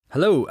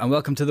Hello and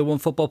welcome to the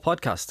OneFootball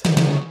podcast.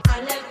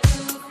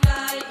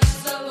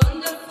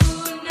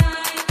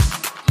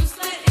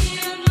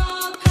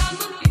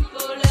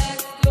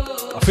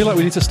 I feel like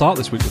we need to start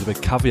this week with a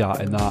big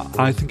caveat in that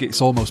I think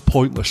it's almost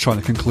pointless trying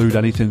to conclude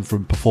anything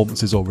from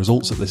performances or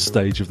results at this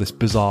stage of this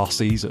bizarre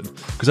season,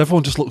 because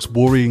everyone just looks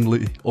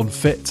worryingly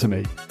unfit to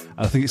me.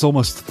 And I think it's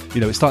almost,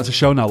 it's starting to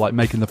show now, like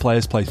making the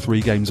players play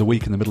 3 games a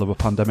week in the middle of a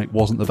pandemic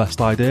wasn't the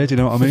best idea. Do you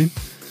know what I mean?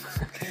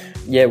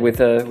 Yeah, with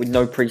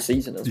no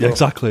pre-season as well. Yeah,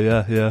 exactly,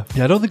 yeah.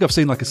 I don't think I've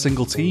seen like a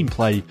single team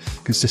play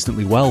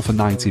consistently well for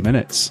 90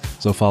 minutes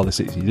so far this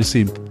season. You just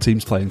see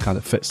teams playing kind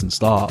of fits and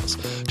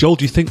starts. Joel,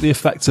 do you think the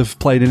effect of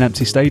playing in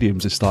empty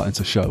stadiums is starting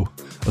to show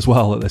as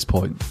well at this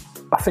point?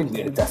 I think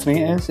it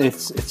definitely is.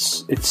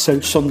 It's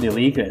so Sunday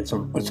League. It's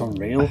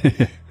unreal.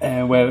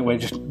 Where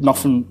just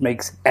nothing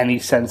makes any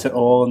sense at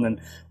all, and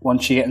then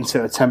once you get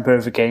into a tempo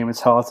of a game,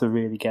 it's hard to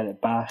really get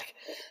it back.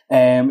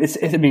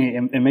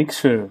 It makes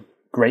for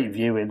great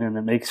viewing, and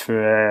it makes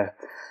for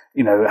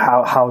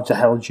how the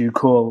hell do you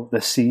call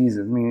the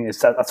season? I mean,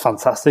 that's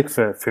fantastic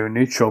for a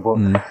neutral,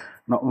 but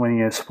not when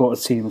you support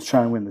a team that's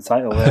trying to win the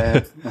title.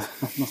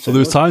 So there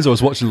was times I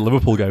was watching the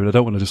Liverpool game, and I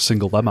don't want to just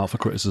single them out for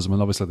criticism,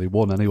 and obviously they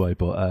won anyway,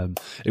 but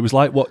it was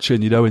like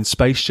watching, in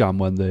Space Jam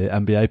when the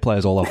NBA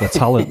players all have their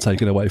talent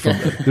taken away from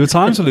them. There were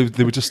times when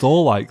they were just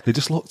all like, they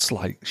just looked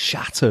like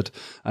shattered,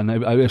 and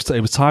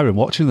it was tiring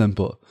watching them,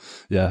 but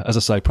yeah, as I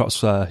say,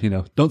 perhaps,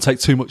 don't pay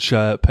too much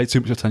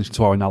attention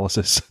to our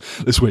analysis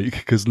this week,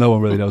 because no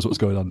one really knows what's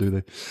going on, do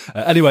they?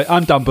 Anyway,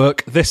 I'm Dan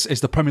Burke. This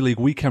is the Premier League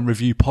Weekend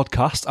Review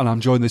podcast, and I'm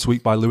joined this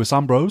week by Lewis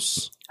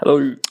Ambrose.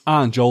 Hello.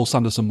 And Joel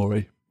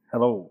Sanderson-Murray.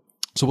 Hello.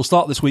 So we'll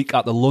start this week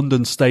at the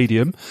London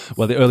Stadium,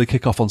 where the early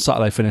kickoff on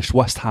Saturday finished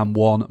West Ham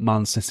 1,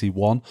 Man City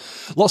 1.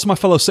 Lots of my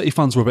fellow City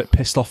fans were a bit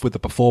pissed off with the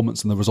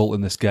performance and the result in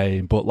this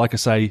game, but like I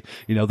say,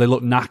 they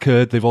look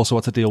knackered. They've also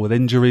had to deal with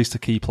injuries to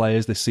key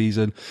players this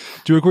season.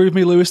 Do you agree with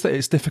me, Lewis, that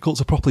it's difficult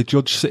to properly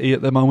judge City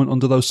at the moment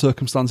under those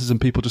circumstances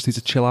and people just need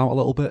to chill out a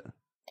little bit?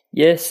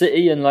 Yeah,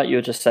 City, and like you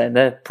were just saying,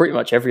 they're pretty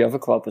much every other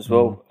club as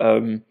well.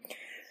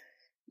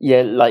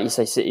 Yeah, like you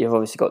say, City have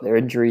obviously got their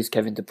injuries.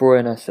 Kevin De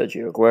Bruyne,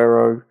 Sergio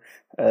Aguero.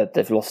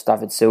 They've lost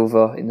David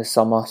Silva in the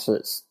summer, so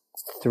it's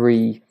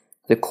 3,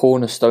 the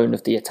cornerstone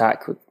of the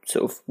attack,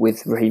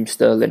 with Raheem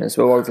Sterling as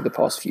well over the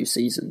past few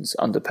seasons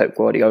under Pep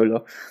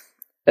Guardiola.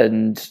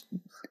 And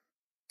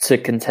to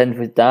contend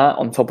with that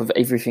on top of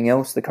everything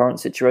else, the current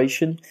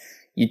situation,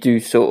 you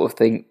do sort of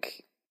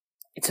think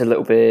it's a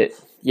little bit,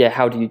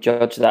 how do you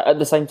judge that? At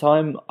the same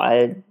time,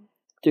 I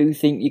do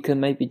think you can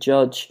maybe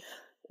judge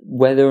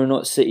whether or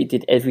not City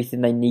did everything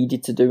they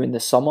needed to do in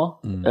the summer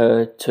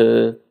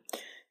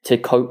to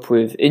cope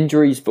with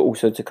injuries, but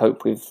also to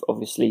cope with,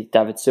 obviously,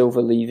 David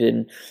Silva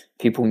leaving.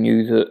 People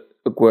knew that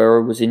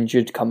Aguero was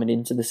injured coming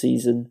into the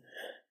season.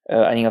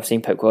 I think I've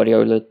seen Pep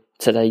Guardiola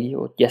today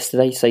or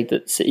yesterday say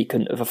that City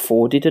couldn't have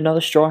afforded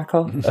another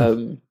striker.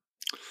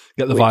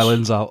 Get the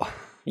violins out.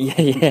 Yeah,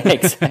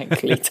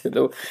 exactly.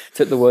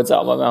 took the words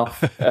out of my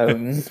mouth.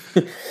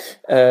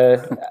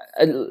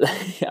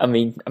 I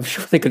mean, I'm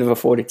sure they could have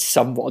afforded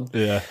someone.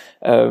 Yeah.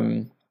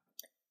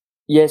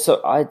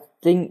 So I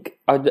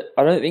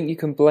don't think you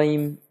can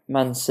blame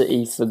Man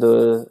City for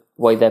the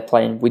way they're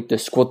playing with the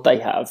squad they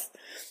have,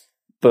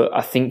 but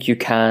I think you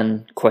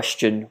can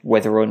question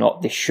whether or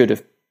not this should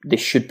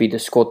be the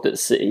squad that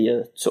City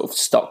are sort of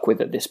stuck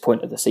with at this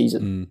point of the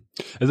season.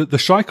 The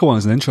striker one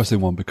is an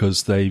interesting one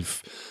because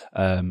they've,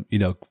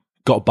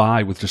 got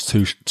by with just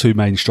two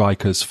main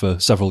strikers for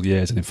several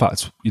years. And in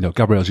fact,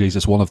 Gabriel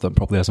Jesus, one of them,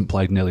 probably hasn't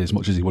played nearly as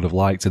much as he would have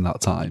liked in that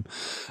time.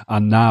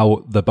 And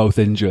now they're both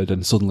injured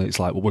and suddenly it's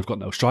like, well, we've got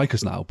no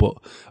strikers now. But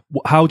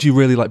how do you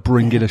really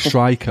bring in a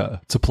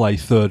striker to play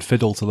third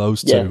fiddle to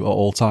those two at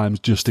all times,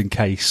 just in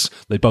case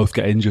they both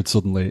get injured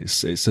suddenly?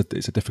 It's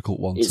a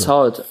difficult one. It's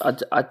hard.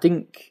 I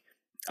think,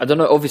 I don't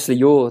know, obviously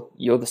you're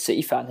the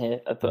City fan here,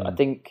 but I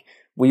think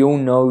we all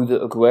know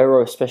that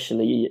Aguero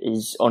especially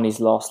is on his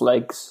last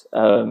legs.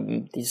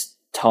 His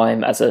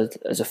time as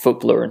a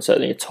footballer, and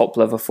certainly a top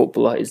level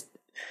footballer, is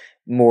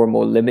more and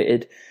more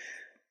limited.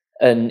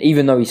 And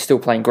even though he's still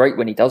playing great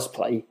when he does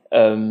play,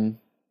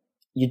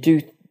 you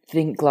do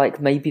think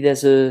maybe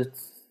there's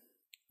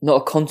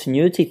not a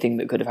continuity thing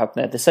that could have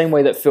happened there. The same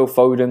way that Phil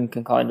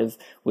Foden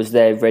was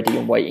there ready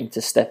and waiting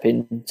to step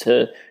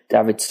into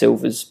David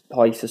Silva's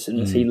place as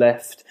soon as he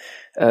left.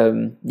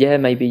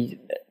 Maybe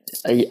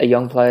a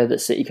young player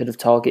that City could have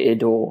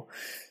targeted, or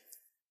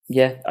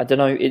I don't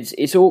know.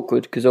 It's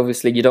awkward because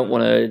obviously you don't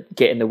want to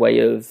get in the way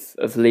of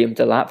Liam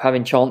Delap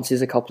having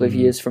chances a couple of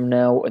years from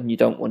now, and you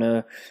don't want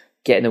to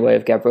get in the way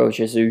of Gabriel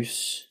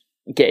Jesus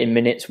getting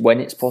minutes when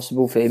it's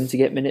possible for him to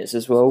get minutes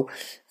as well.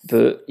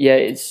 But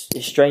it's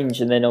strange.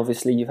 And then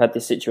obviously you've had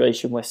this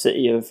situation where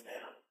City have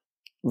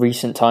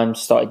recent times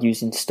started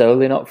using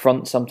Sterling up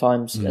front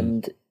sometimes,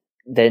 and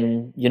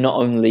then you're not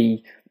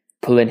only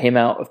pulling him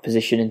out of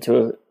position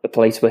into a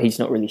place where he's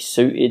not really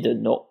suited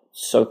and not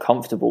so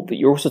comfortable, but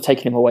you're also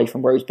taking him away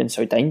from where he's been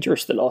so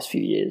dangerous the last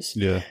few years.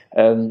 Yeah.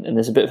 And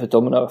there's a bit of a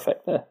domino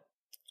effect there.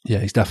 Yeah,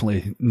 he's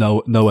definitely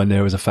nowhere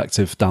near as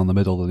effective down the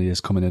middle than he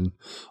is coming in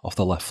off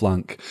the left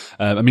flank.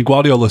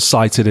 Guardiola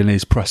cited in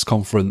his press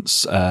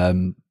conference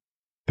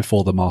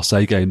before the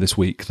Marseille game this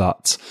week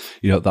that,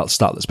 that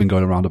stat that's been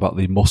going around about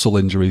the muscle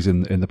injuries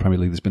in the Premier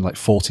League. There's been like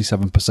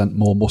 47%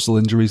 more muscle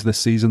injuries this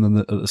season than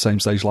at the same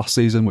stage last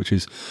season, which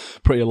is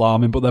pretty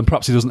alarming. But then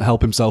perhaps he doesn't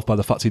help himself by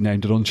the fact he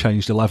named an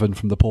unchanged 11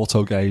 from the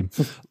Porto game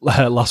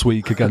last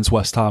week against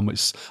West Ham,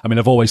 which,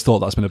 I've always thought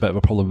that's been a bit of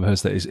a problem of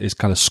his, that his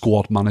kind of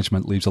squad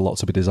management leaves a lot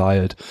to be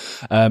desired.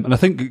 And I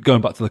think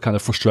going back to the kind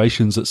of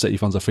frustrations that City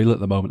fans are feeling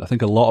at the moment, I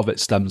think a lot of it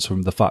stems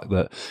from the fact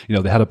that,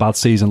 they had a bad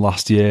season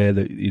last year,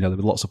 that, there were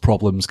lots of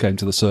problems came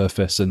to the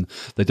surface and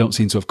they don't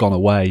seem to have gone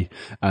away,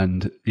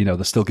 and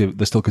they're still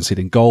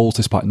conceding goals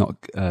despite not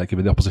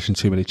giving the opposition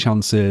too many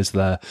chances.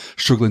 They're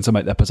struggling to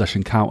make their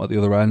possession count at the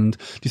other end.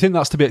 Do you think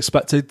that's to be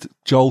expected,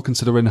 Joel,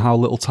 considering how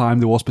little time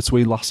there was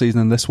between last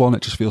season and this one?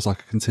 It just feels like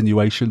a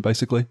continuation,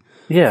 basically.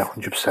 Yeah,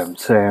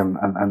 100%.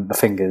 And the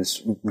thing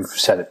is, we've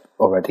said it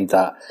already,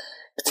 that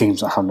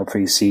teams that having a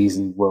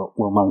pre-season, well,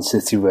 Man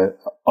City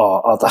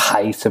are the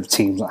height of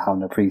teams that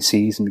having a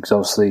pre-season, because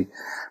obviously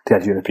they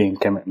had European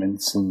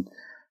commitments, and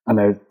I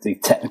know they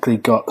technically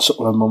got sort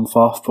of a month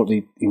off, but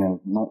they,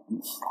 not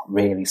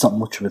really. It's not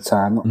much of a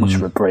time, not much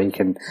of a break,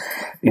 and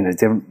they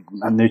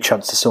had no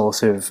chance to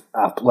sort of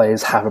our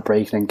players have a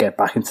break and then get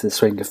back into the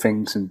swing of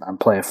things and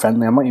play a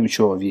friendly. I'm not even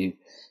sure if you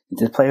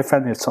did play a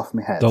friendly off the top of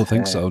my head. Don't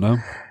think so, no.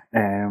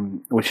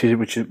 Which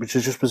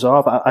is just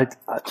bizarre. But I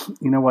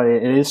you know what,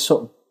 it is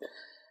sort of.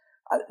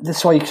 This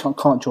is why you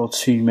can't draw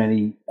too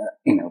many,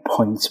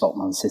 points about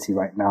Man City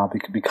right now,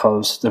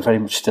 because they're very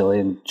much still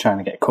in trying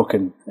to get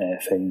cooking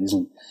phase.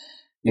 And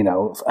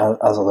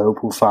as a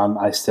Liverpool fan,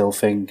 I still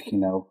think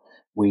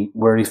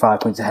we're only 5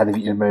 points ahead of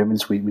you at the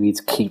moment. We need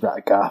to keep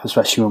that gap,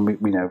 especially when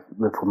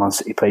Liverpool Man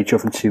City play each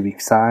other in 2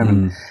 weeks'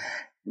 time,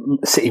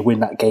 and City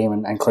win that game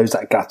and close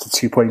that gap to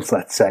 2 points.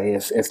 Let's say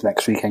if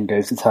next weekend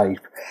goes to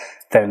type,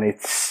 then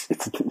it's a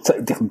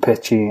totally different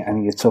pitch,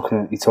 and you're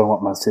talking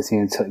about Man City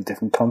in a totally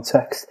different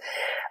context.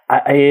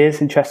 It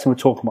is interesting we're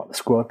talking about the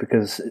squad,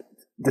 because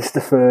this is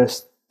the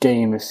first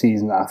game this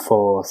season that I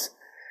thought,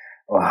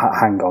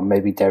 hang on,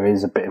 maybe there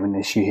is a bit of an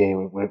issue here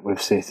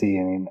with City.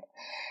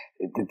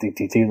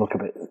 They do look a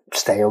bit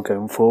stale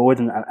going forward,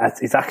 and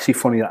it's actually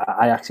funny that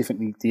I actually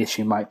think the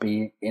issue might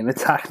be in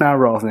attack now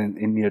rather than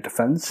in your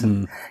defence.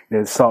 And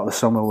the start of the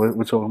summer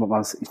we're talking about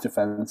Man City's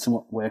defence and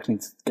what work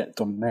needs to get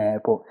done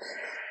there, but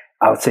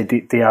I would say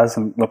Diaz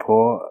and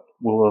Laporte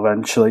will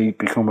eventually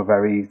become a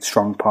very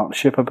strong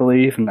partnership, I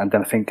believe, and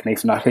then I think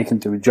Nathan Ake can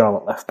do a job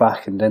at left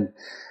back, and then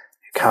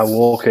Kyle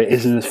Walker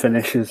isn't as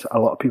finished as a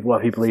lot of people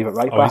believe at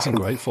right back. He's in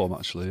great form,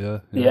 actually.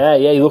 Yeah.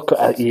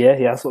 He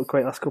has looked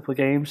great last couple of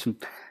games,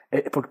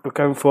 but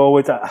going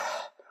forward,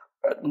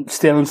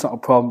 Sterling's not a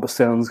problem, but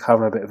Sterling's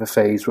having a bit of a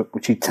phase,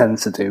 which he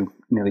tends to do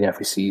nearly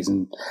every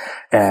season,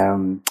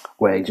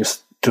 where he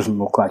just doesn't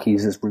look like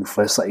he's as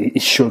ruthless. Like he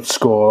should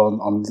score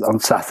on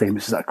Saturday,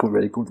 which is a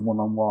really good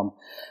one-on-one.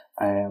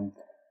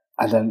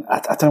 And then I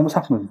don't know what's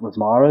happened with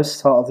Mahrez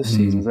start of the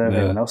season. Is there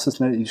anyone else that's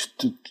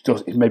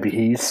maybe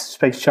he's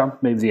space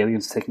champ, maybe the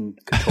alien's taking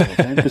control of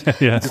him, because it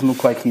doesn't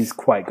look like he's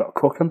quite got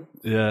cooking.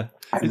 Yeah.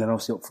 And then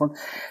obviously up front.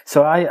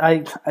 So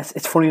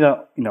it's funny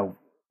that,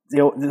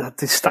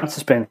 the stance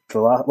has been for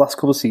the last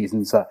couple of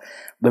seasons that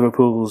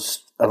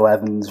Liverpool's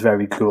 11 is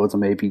very good and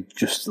maybe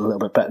just a little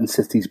bit better than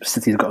City's, but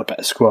City's got a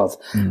better squad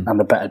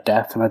and a better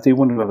depth. And I do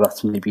wonder whether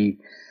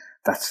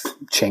that's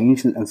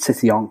changed, and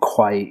City aren't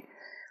quite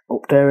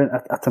up there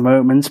at the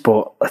moment,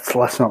 but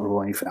let's not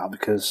rule anything out,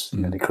 because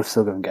they could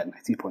still go and get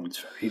 90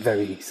 points very,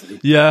 very easily.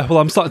 Yeah, well,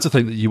 I'm starting to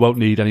think that you won't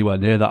need anywhere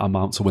near that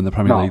amount to win the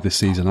Premier League this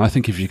season. I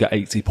think if you get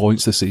 80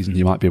 points this season,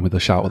 you might be in with a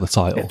shout of the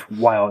title. It's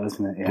wild,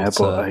 isn't it? Yeah,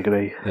 but I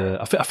agree.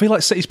 I feel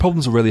like City's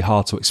problems are really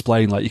hard to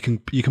explain. Like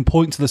you can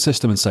point to the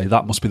system and say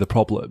that must be the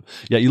problem.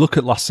 Yet you look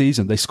at last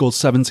season, they scored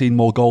 17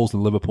 more goals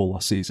than Liverpool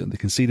last season. They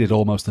conceded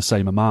almost the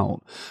same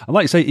amount. And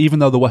like you say, even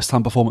though the West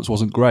Ham performance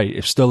wasn't great,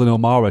 if Sterling or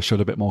Mahrez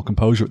showed a bit more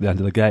composure at the end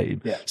of the game,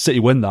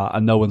 City win that,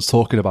 and no one's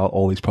talking about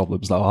all these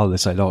problems. Like, they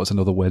say, no, it's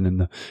another win,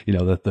 and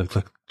they're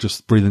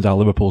just breathing down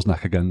Liverpool's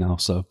neck again now.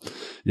 So,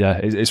 yeah,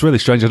 it's really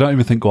strange. I don't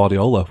even think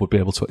Guardiola would be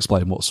able to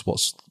explain what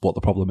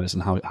the problem is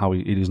and how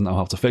he doesn't know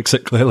how to fix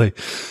it. Clearly,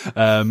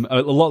 a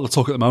lot of the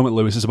talk at the moment,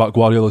 Lewis, is about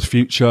Guardiola's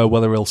future,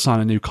 whether he'll sign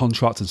a new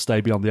contract and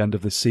stay beyond the end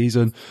of this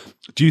season.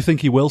 Do you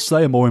think he will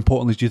stay, and more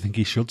importantly, do you think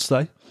he should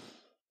stay?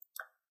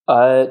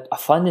 I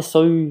find this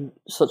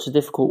such a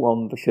difficult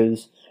one,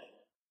 because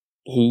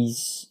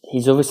he's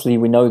obviously,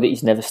 we know that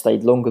he's never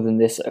stayed longer than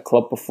this at a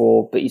club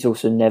before, but he's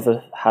also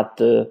never had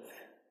the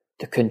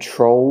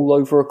control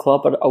over a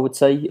club, I would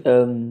say.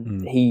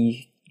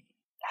 He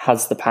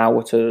has the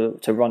power to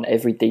run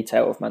every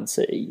detail of Man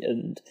City,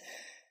 and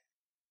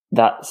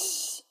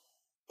that's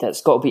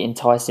got to be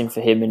enticing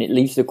for him, and it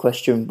leaves the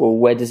question, well,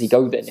 where does he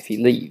go then if he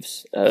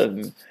leaves?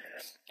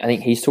 I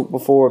think he's talked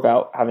before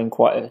about having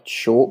quite a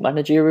short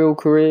managerial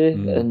career,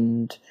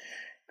 and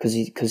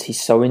because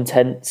he's so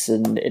intense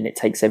and it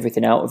takes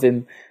everything out of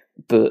him.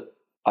 But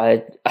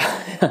I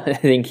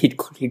think he'd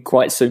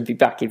quite soon be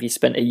back. If he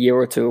spent a year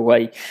or two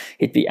away,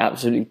 he'd be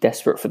absolutely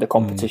desperate for the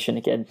competition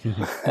again.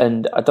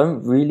 And I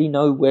don't really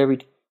know where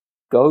he'd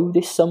go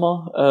this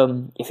summer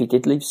if he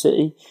did leave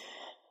City.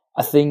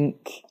 I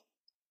think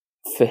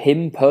for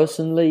him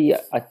personally,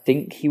 I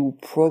think he will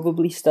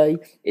probably stay.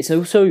 It's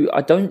also,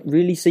 I don't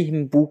really see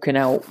him walking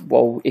out.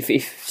 Well, if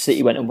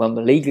City went and won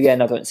the league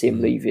again, I don't see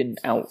him leaving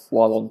out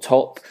while on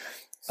top.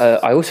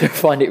 I also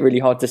find it really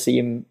hard to see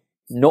him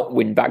not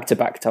win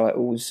back-to-back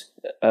titles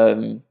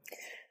and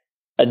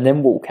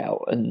then walk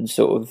out and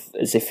sort of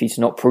as if he's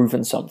not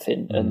proven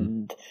something.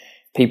 And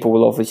people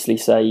will obviously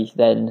say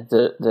then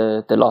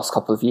that the last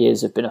couple of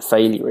years have been a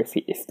failure.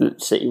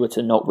 If City were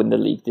to not win the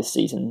league this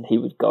season, he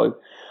would go.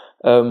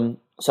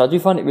 So I do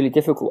find it really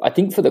difficult. I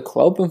think for the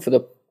club and for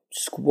the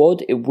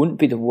squad, it wouldn't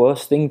be the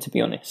worst thing, to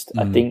be honest.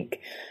 I think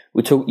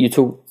you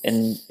talk,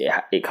 and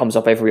it comes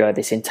up everywhere,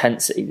 this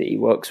intensity that he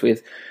works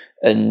with,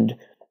 and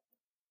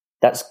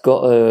that's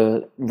got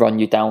to run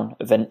you down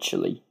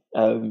eventually.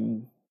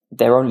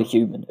 They're only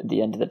human at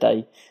the end of the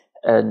day.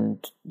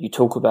 And you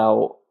talk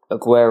about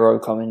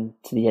Aguero coming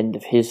to the end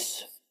of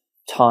his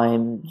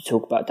time. You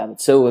talk about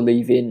David Silva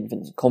leaving.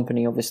 Vincent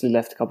Kompany obviously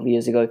left a couple of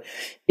years ago.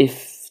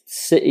 If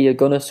City are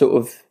going to sort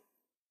of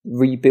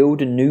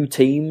rebuild a new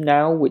team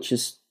now, which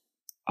is,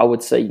 I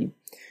would say,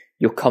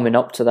 you're coming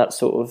up to that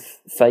sort of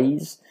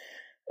phase,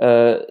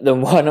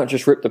 then why not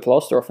just rip the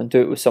plaster off and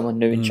do it with someone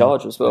new in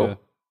charge as well?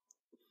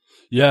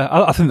 Yeah,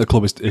 I think the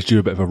club is due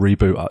a bit of a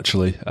reboot.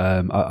 Actually, I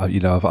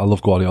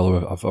love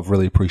Guardiola. I've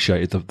really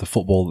appreciated the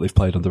football that they've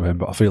played under him,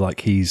 but I feel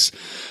like he's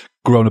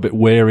grown a bit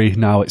weary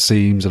now, it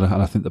seems, and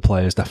I think the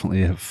players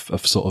definitely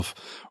have sort of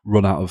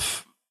run out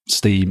of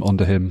steam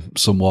under him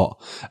somewhat.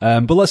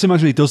 But let's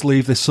imagine he does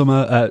leave this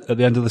summer at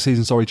the end of the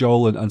season. Sorry,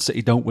 Joel, and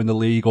City don't win the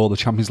league or the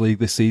Champions League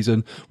this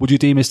season. Would you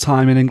deem his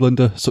time in England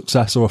a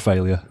success or a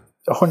failure?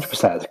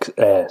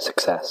 100%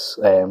 success,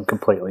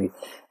 completely.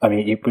 I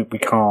mean, we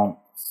can't.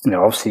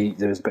 Obviously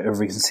there's a bit of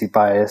recency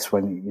bias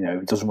when,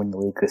 he doesn't win the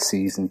league this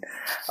season.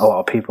 A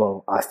lot of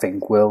people, I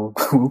think, will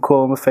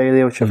call him a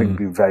failure, which I think would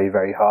be very,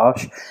 very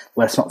harsh.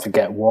 Let's not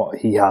forget what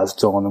he has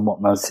done and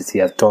what Man City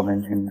have done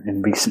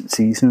in recent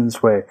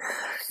seasons where,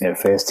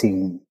 first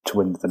team to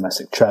win the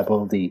domestic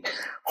treble, the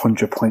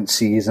 100-point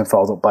season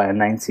followed up by a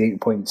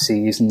 98-point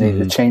season.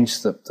 They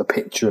changed the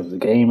picture of the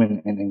game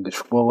in English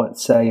football,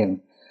 let's say,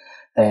 and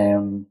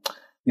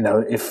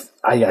if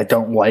I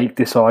don't like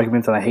this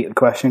argument and I hate the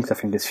question because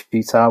I think it's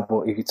futile,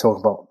 but if you talk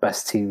about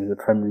best team in the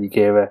Premier League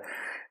era,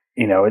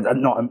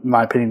 not in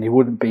my opinion, he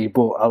wouldn't be,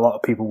 but a lot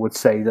of people would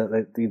say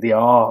that they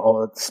are,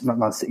 or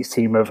Man City's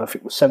team of, I think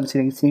it was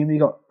 17-18, he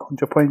got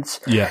 100 points.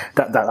 Yeah.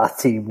 That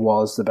team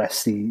was the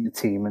best team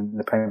in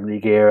the Premier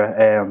League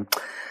era.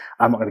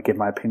 I'm not going to give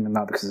my opinion on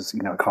that because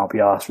I can't be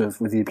arsed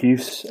with the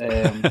abuse.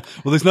 Well,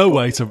 there's no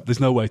way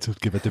to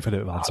give a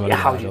definitive answer.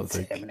 I don't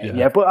think.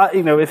 Yeah, but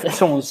if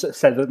someone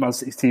said that Man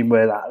City's team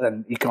were that,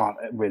 then you can't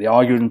really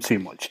argue with them too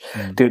much.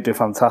 They're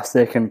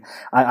fantastic, and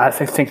I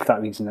think for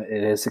that reason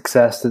it is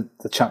success.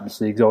 The Champions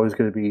League is always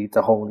going to be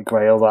the holy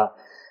grail that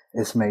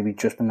is maybe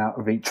just been out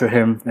of reach for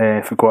him,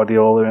 for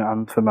Guardiola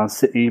and for Man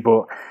City,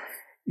 but.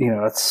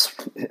 It's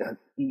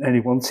only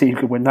one team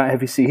can win that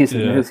every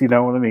season. Yeah. You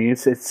know what I mean?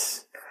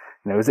 It's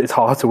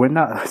hard to win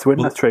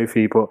that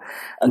trophy, but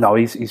no,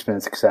 he's been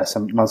a success,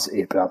 and Man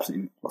City have been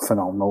absolutely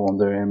phenomenal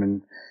under him,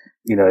 and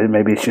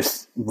maybe it's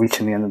just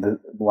reaching the end of the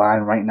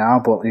line right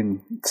now, but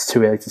it's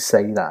too early to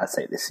say that. I'd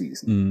say this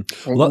season.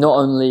 Well, not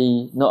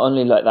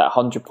only like that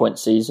 100-point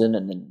season,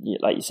 and then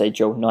like you say,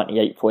 Joel,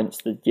 98 points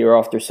the year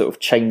after sort of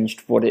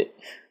changed what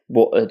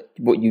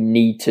you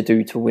need to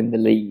do to win the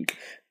league.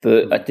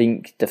 But I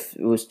think it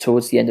was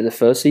towards the end of the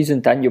first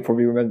season. Dan, you'll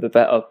probably remember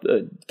better.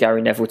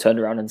 Gary Neville turned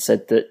around and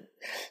said that.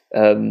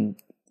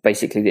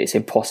 Basically that it's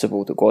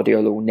impossible that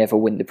Guardiola will never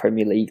win the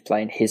Premier League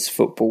playing his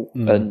football,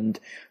 and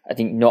I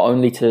think not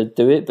only to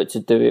do it, but to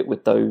do it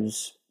with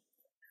those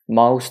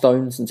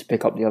milestones and to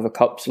pick up the other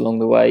cups along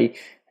the way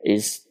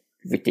is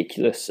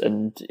ridiculous,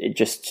 and it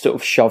just sort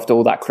of shoved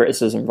all that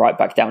criticism right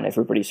back down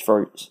everybody's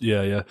throats.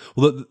 Yeah.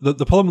 Well,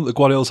 the problem that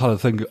Guardiola's had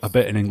a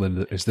bit in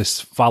England is this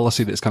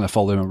fallacy that's kind of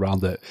following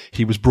around it.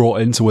 He was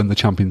brought in to win the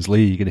Champions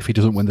League, and if he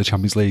doesn't win the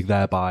Champions League,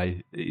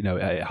 thereby,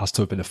 it has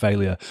to have been a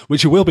failure,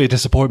 which it will be a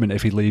disappointment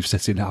if he leaves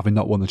City and having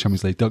not won the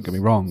Champions League, don't get me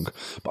wrong.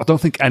 But I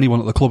don't think anyone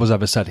at the club has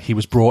ever said he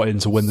was brought in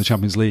to win the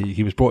Champions League.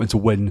 He was brought in to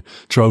win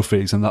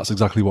trophies, and that's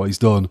exactly what he's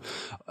done.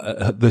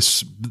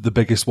 The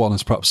biggest one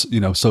has perhaps,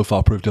 so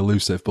far proved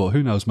elusive, but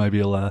who knows? Maybe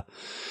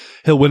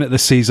he'll win it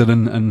this season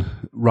and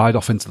ride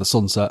off into the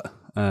sunset.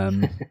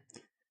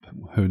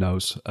 Who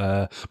knows?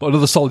 But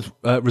another solid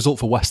result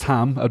for West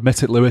Ham.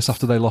 Admit it, Lewis,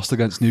 after they lost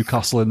against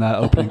Newcastle in their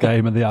opening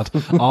game, and they had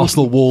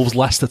Arsenal, Wolves,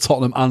 Leicester,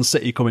 Tottenham, and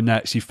City coming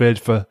next. You feared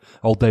for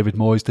old David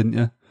Moyes, didn't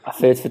you? I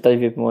feared for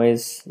David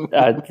Moyes.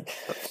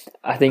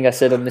 I think I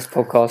said on this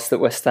podcast that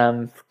West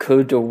Ham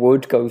could or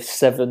would go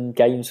 7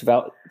 games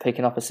without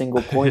picking up a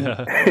single point.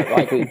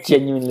 Like it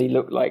genuinely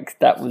looked like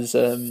that was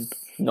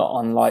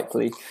not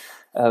unlikely.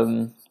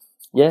 David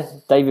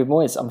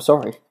Moyes, I'm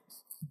sorry.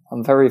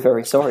 I'm very,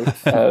 very sorry.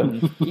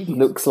 He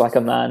looks like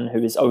a man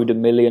who is owed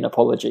 1 million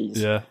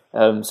apologies. Yeah.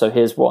 So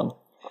here's one.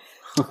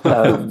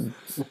 Yeah,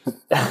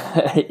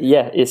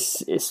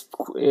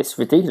 it's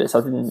ridiculous.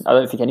 I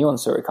don't think anyone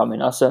saw it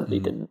coming. I certainly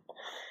didn't.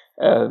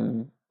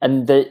 I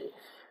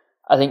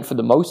think for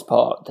the most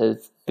part,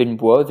 they've been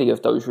worthy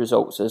of those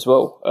results as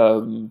well.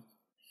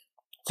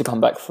 To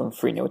come back from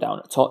 3-0 down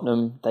at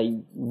Tottenham,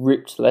 they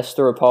ripped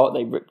Leicester apart.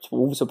 They ripped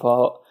Wolves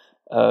apart.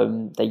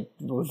 They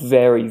were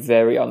very,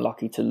 very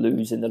unlucky to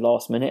lose in the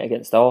last minute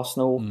against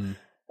Arsenal.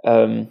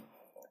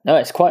 No,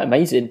 it's quite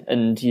amazing.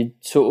 And I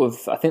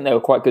think they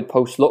were quite good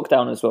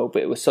post-lockdown as well,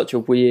 but it was such a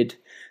weird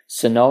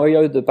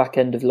scenario, the back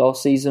end of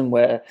last season,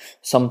 where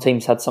some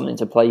teams had something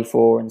to play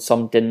for and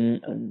some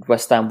didn't. And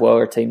West Ham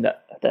were a team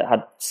that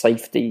had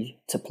safety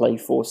to play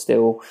for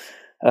still.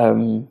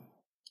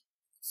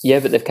 Yeah,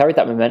 but they've carried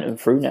that momentum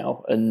through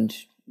now, and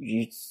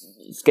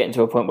it's getting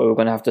to a point where we're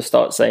going to have to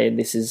start saying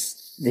this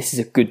is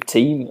a good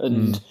team,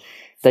 and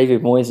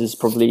David Moyes is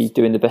probably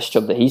doing the best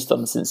job that he's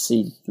done since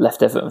he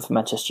left Everton for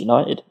Manchester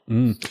United.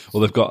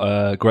 Well, they've got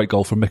a great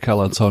goal from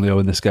Mikel Antonio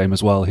in this game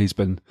as well. He's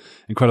been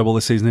incredible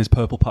this season. His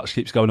purple patch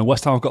keeps going. And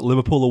West Ham have got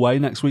Liverpool away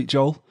next week,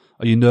 Joel.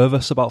 Are you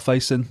nervous about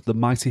facing the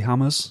mighty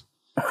Hammers?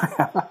 I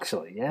am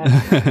actually,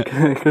 yeah.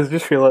 Because I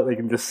just feel like they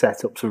can just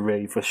set up to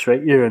really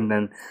frustrate you, and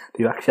then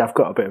they actually have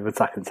got a bit of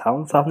attacking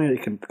talent, haven't they?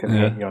 They can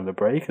hit you on the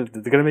break. They're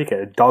going to make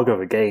it a dog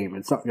of a game.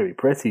 It's not going to be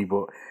pretty,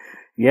 but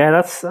yeah,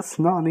 that's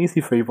not an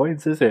easy 3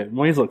 points, is it?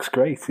 Moyes looks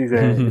great.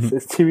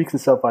 It's 2 weeks in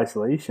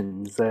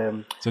self-isolation. It's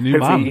a new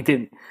man. He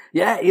didn't.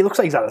 Yeah, he looks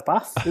like he's had a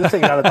bath. He looks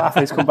like he's had a bath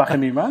and he's come back a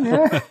new man,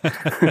 yeah.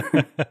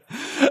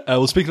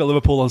 Well, speaking of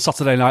Liverpool, on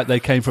Saturday night, they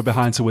came from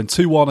behind to win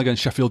 2-1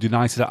 against Sheffield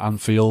United at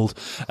Anfield.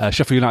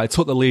 Sheffield United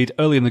took the lead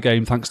early in the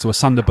game thanks to a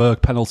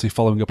Burke penalty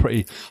following a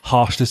pretty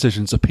harsh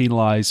decision to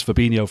penalise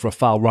Fabinho for a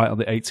foul right on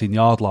the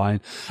 18-yard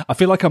line. I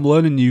feel like I'm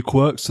learning new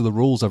quirks to the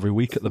rules every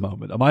week at the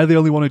moment. Am I the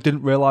only one who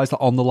didn't realise that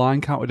on the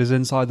line counted as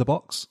inside the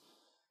box?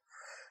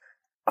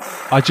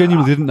 I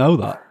genuinely didn't know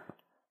that.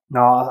 No,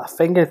 I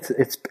think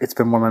it's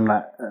been one of them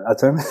that, I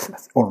don't know if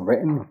it's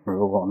unwritten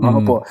rule or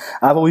not, but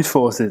I've always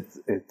thought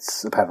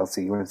it's a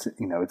penalty when it's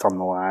on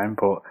the line.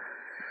 But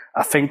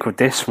I think with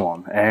this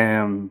one,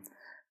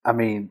 I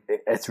mean,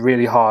 it's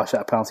really harsh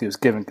that a penalty was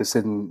given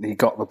considering he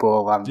got the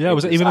ball. And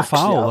was it even a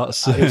foul? It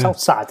was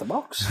outside the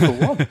box for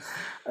one.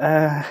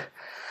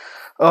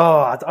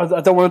 I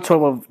don't want to talk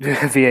about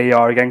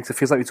VAR again because it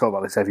feels like we talk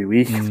about this every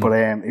week. But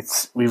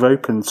we've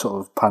opened sort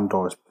of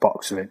Pandora's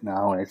box of it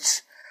now, and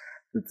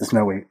there's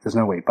no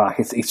way back.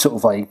 It's sort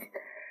of like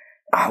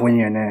when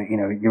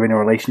you're in a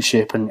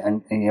relationship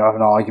and you have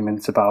an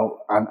argument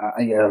about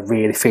a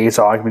really fierce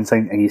argument,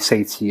 and you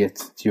say to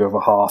your other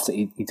half that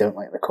you don't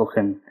like the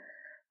cooking.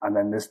 And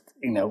then there's,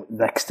 the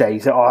next day, you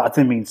say, I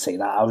didn't mean to say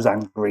that. I was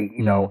angry,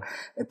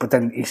 But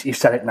then you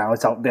said it now.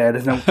 It's out there.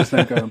 There's no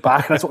going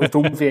back. And that's what we've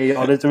done with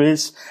VAR.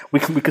 We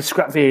could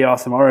scrap VAR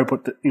tomorrow,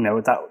 but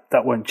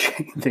that won't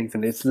change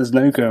anything. There's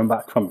no going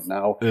back from it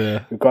now.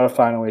 Yeah. We've got to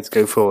find a way to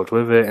go forward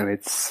with it, and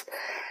it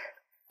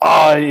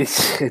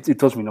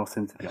does me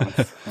nothing, to be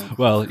honest.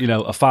 Well,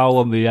 a foul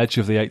on the edge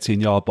of the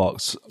 18-yard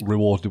box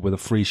rewarded with a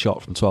free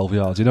shot from 12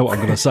 yards. You know what I'm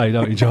going to say,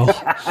 don't you, Joel?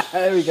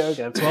 There we go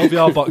again.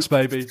 12-yard box,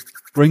 baby.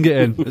 Bring it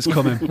in. It's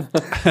coming.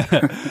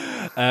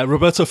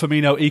 Roberto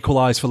Firmino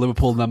equalised for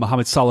Liverpool, and then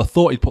Mohamed Salah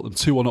thought he'd put them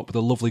 2-1 up with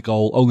a lovely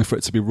goal, only for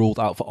it to be ruled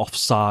out for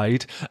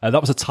offside. That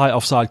was a tight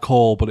offside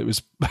call, but it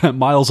was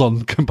miles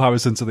on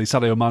comparison to the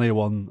Sadio Mane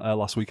one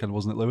last weekend,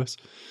 wasn't it, Lewis?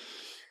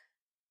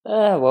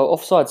 Well,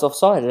 offside's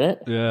offside, isn't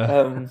it?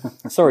 Yeah.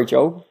 Sorry,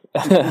 Joel.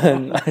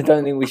 I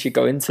don't think we should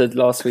go into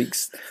last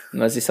week's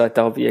Merseyside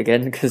derby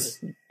again because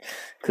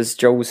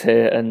Joel's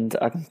here and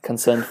I'm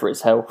concerned for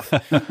his health.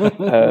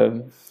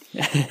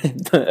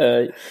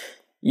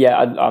 Yeah,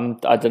 I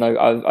don't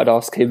know. I'd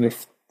ask him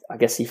if I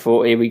guess he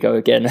thought, here we go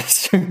again, as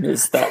soon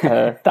as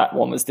that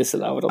one was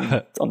disallowed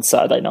on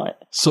Saturday night.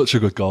 Such a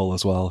good goal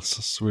as well.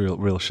 It's a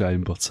real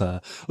shame. But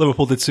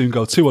Liverpool did soon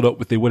go 2-1 up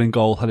with the winning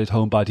goal headed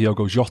home by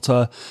Diogo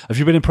Jota. Have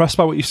you been impressed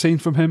by what you've seen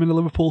from him in the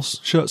Liverpool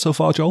shirt so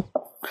far, Joel?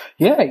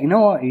 Yeah, you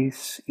know what?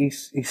 He's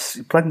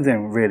blended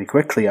in really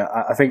quickly.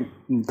 I think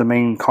the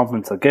main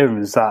compliment I'll give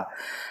him is that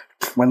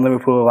when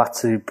Liverpool had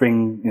to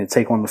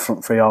take one of the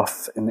front three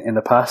off in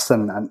the past,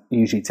 and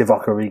usually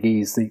Divock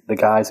Origi is the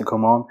guys that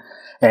come on.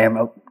 I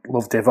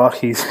love Divock.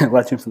 He's a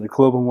legend for the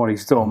club and what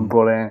he's done,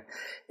 but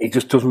it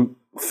just doesn't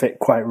fit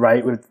quite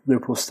right with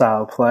Liverpool's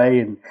style of play,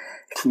 and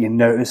you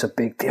notice a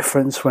big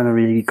difference when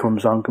Origi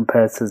comes on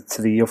compared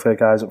to the other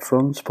guys up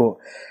front. But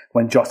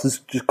when Jota's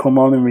just come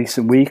on in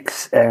recent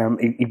weeks,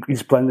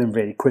 he's blending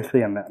really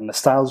quickly, and the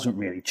style doesn't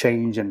really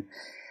change, and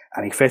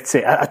he fits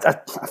it. I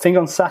think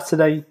on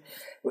Saturday,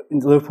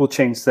 Liverpool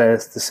changed the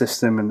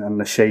system and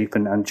the shape,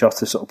 and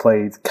Jota sort of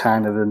played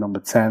kind of the number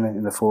 10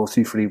 in the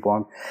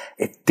 4-2-3-1.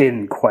 It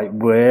didn't quite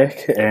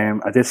work.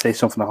 I did say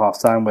something at half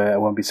time where I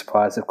won't be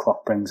surprised if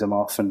Klopp brings him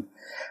off and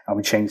and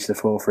we changed to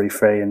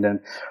 4-3-3, and then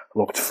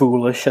looked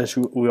foolish as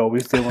we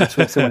always do on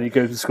Twitter when he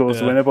goes and scores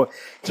the winner. But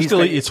just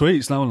delete your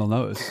tweets, no one will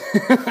notice.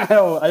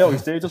 I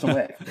always do, it doesn't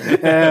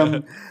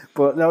work.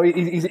 But no,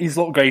 he's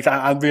looked great.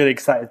 I'm really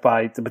excited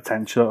by the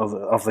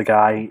potential of the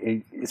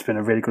guy. It's been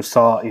a really good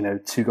start.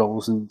 2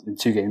 goals in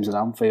 2 games at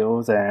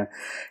Anfield.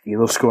 He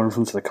loves scoring in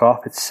front of the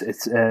cop. It's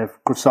a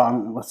good start.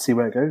 And let's see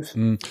where it goes.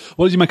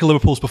 What did you make of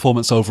Liverpool's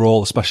performance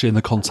overall, especially in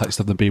the context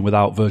of them being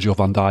without Virgil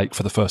van Dijk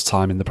for the first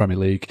time in the Premier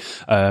League?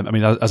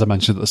 As I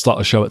mentioned at the start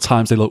of the show, at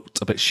times they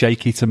looked a bit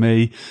shaky to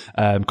me.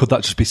 Could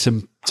that just be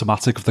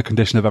symptomatic of the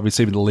condition of every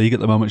team in the league at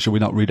the moment? Should we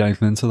not read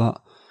anything into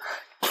that?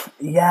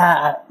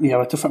 Yeah, I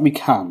don't think we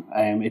can.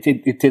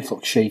 It did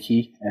look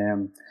shaky,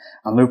 and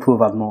Liverpool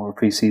have had more of a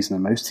pre-season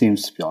than most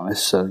teams, to be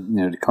honest. So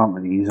they can't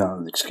really use that as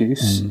an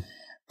excuse.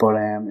 But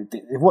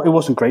it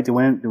wasn't great. They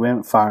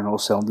weren't firing all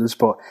cylinders,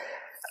 but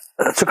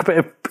I took a bit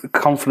of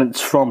confidence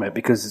from it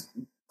because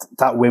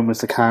that win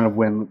was the kind of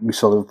win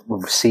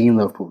we've seen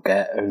Liverpool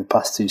get over the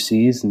past 2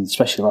 seasons,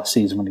 especially last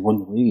season when they won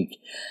the league,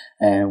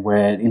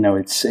 where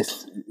it's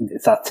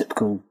that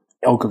typical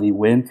ugly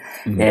win.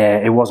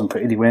 It wasn't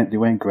pretty. They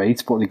weren't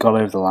great, but they got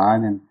over the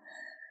line, and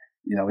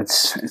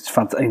it's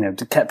fantastic.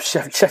 They kept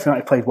Sheffield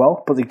United played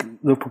well, but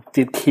Liverpool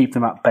did keep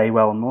them at bay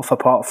well enough.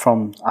 Apart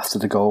from after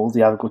the goal,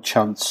 they had a good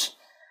chance.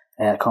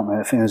 I can't remember.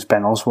 I think it was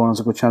Ben Osborne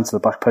has a good chance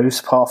at the back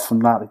post. Apart from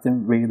that, they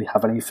didn't really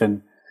have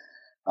anything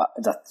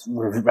that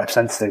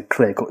represented a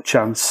clear cut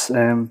chance.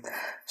 So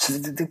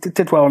they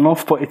did well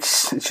enough, but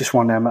it's just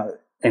one of them.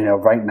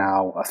 Right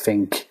now, I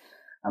think.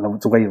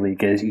 And the way the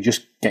league is, you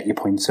just get your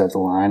points over the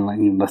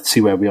line. Let's see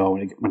where we are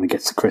when it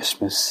gets to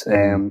Christmas.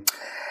 They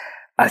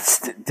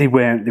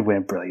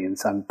weren't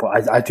brilliant,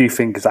 but I do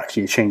think it's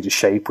actually a change of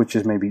shape, which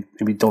has maybe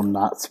done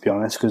that, to be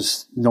honest,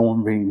 because no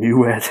one really knew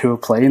where they were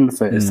playing in the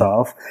first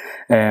half.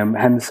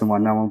 Henderson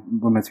now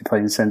we're meant to be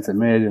playing centre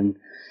mid, and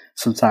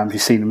sometimes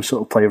you've seen them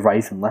sort of play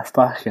right and left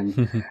back,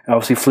 and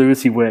obviously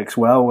fluidity works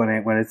well when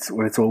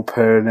it's all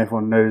purring,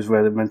 everyone knows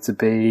where they're meant to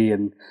be,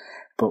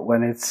 but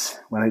when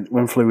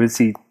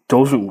fluidity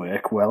doesn't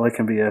work well, it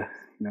can be a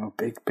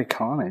big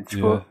carnage.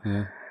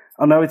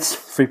 I know it's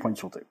 3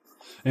 points will do.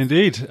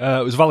 Indeed.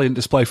 It was a valiant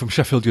display from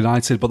Sheffield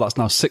United, but that's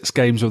now 6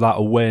 games without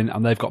a win,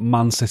 and they've got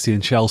Man City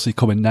and Chelsea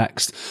coming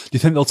next. Do you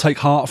think they'll take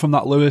heart from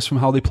that, Lewis, from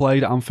how they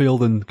played at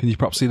Anfield, and can you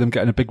perhaps see them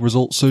getting a big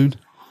result soon?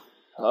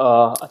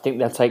 I think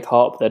they'll take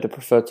heart, but they'd have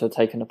preferred to have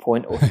taken a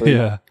point or 3.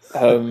 Yeah.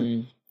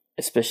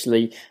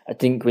 Especially, I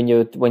think when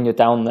you're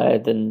down there,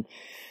 then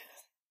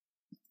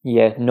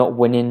not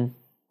winning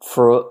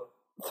for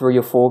 3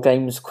 or 4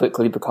 games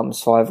quickly becomes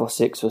 5 or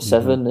 6 or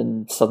 7,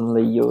 and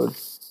suddenly you're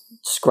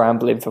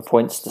scrambling for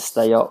points to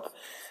stay up.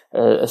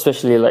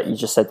 Especially, like you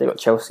just said, they've got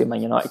Chelsea and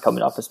Man United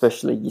coming up.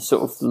 Especially, you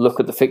sort of look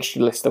at the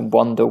fixture list and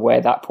wonder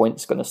where that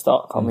point's going to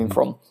start coming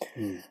from.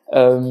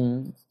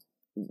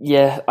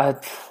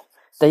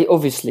 They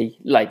obviously,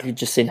 like you've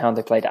just seen how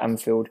they played at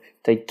Anfield,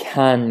 they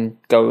can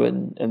go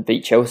and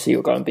beat Chelsea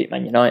or go and beat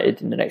Man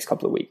United in the next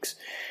couple of weeks,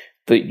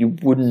 but you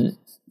wouldn't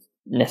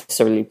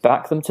necessarily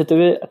back them to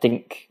do it. I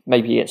think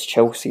maybe against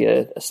Chelsea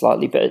a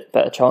slightly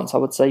better chance, I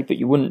would say, but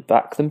you wouldn't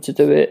back them to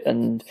do it.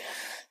 And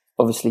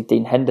obviously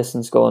Dean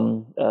Henderson's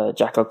gone,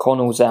 Jack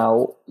O'Connell's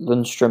out,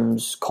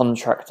 Lundstrom's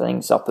contract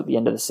things up at the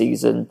end of the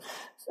season.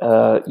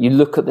 You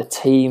look at the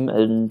team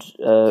and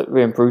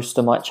Ryan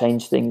Brewster might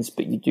change things,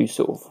 but you do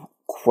sort of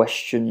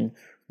question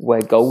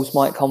where goals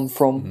might come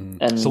from.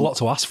 And it's a lot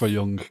to ask for a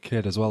young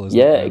kid as well, isn't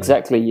it? Yeah,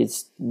 exactly.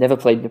 He's never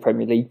played in the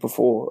Premier League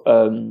before.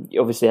 He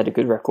obviously had a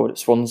good record at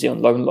Swansea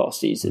on loan last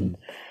season,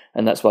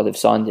 and that's why they've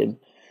signed him.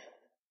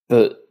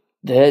 But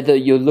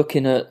you're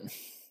looking at,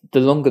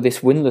 the longer this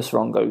winless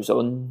run goes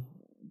on,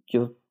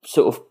 you're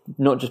sort of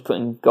not just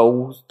putting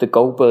the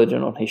goal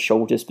burden on his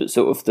shoulders, but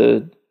sort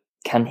of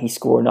can he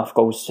score enough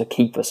goals to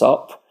keep us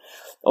up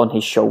on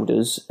his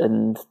shoulders?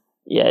 And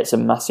yeah, it's a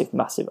massive,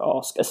 massive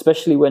ask,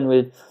 especially when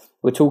we're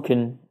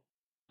talking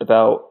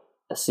about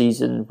a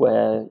season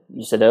where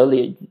you said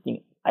earlier,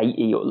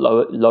 80 or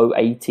low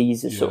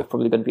 80s is sort of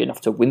probably going to be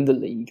enough to win the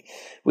league,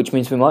 which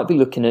means we might be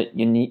looking at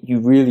you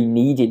really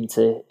needing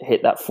to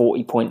hit that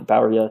 40-point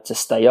barrier to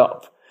stay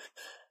up.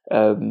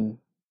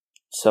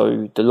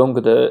 So the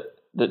longer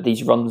that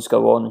these runs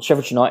go on, and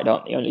Sheffield United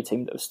aren't the only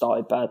team that have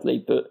started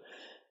badly, but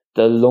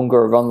the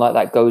longer a run like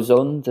that goes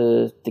on,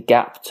 the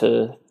gap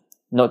to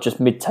not just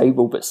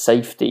mid-table but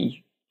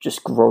safety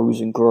just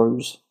grows and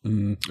grows.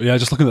 Yeah,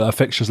 just looking at their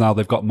fixtures now,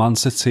 they've got Man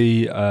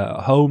City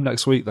at home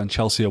next week, then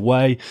Chelsea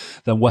away,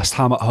 then West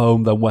Ham at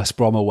home, then West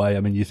Brom away.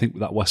 I mean, you think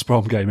that West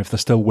Brom game, if they're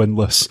still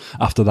winless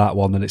after that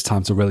one, then it's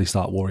time to really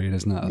start worrying,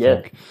 isn't it? I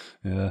think.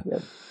 Yeah.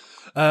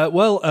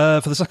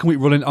 For the second week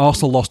running,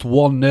 Arsenal lost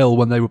 1-0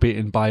 when they were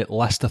beaten by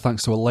Leicester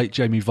thanks to a late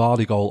Jamie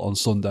Vardy goal on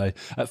Sunday.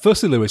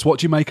 Firstly, Lewis, what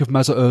do you make of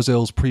Mesut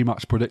Ozil's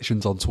pre-match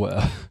predictions on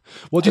Twitter?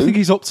 What do you think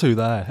he's up to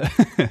there?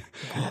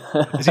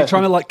 Is he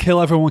trying to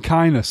kill everyone with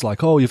kindness?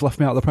 Like, oh, you've left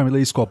me out of the Premier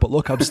League squad, but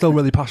look, I'm still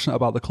really passionate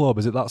about the club.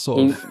 Is it that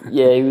sort of...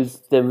 They were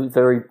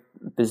very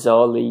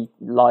bizarrely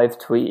live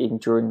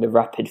tweeting during the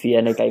Rapid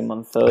Vienna game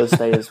on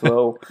Thursday as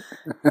well.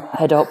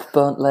 Head up,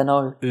 Bernd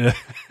Leno. Yeah.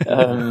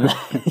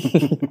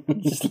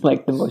 Just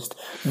like the most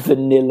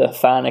vanilla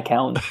fan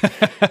account.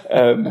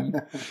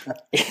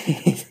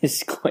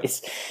 It's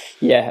quite,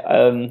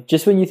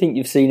 just when you think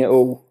you've seen it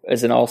all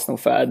as an Arsenal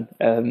fan,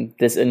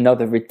 there's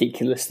another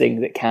ridiculous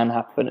thing that can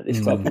happen at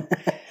this club.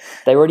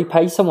 They already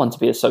pay someone to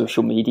be a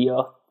social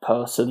media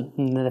person,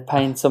 and they're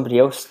paying somebody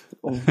else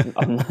more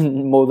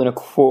than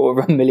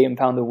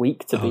 £250,000 a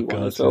week to be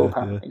one as well,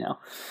 apparently now.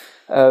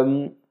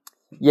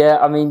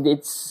 I mean,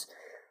 it's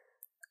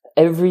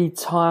every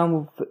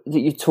time that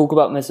you talk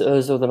about Mesut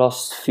Ozil the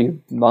last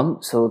few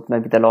months, or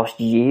maybe the last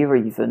year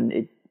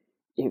even,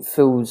 it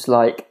feels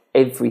like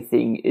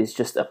everything is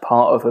just a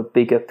part of a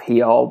bigger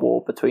PR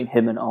war between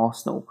him and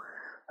Arsenal.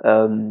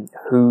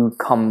 Who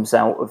comes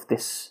out of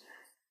this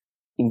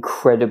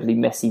incredibly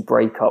messy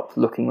breakup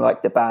looking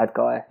like the bad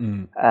guy,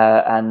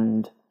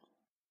 and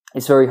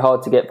it's very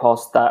hard to get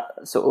past that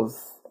sort of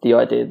the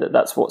idea that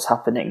that's what's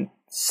happening,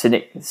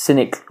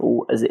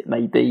 cynical as it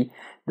may be,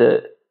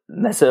 that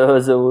Mesut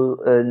Ozil,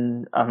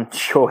 and I'm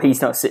sure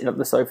he's not sitting up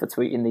the sofa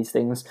tweeting these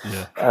things.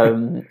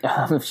 I'm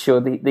sure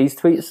these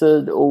tweets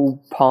are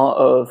all part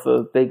of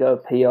a bigger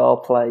PR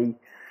play,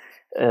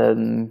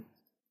 to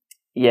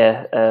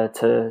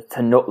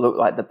not look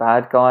like the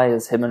bad guy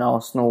as him and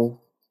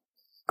Arsenal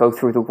go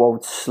through the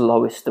world's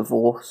slowest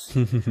divorce.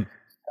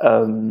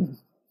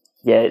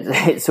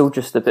 It's all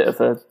just a bit of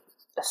a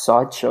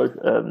sideshow,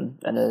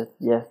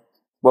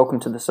 welcome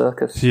to the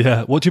circus.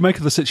 Yeah, what do you make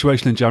of the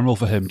situation in general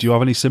for him? Do you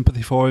have any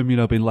sympathy for him,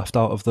 being left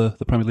out of the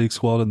Premier League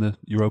squad and the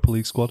Europa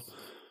League squad?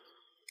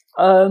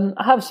 I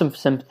have some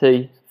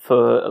sympathy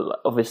for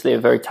obviously a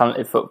very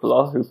talented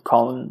footballer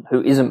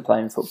who isn't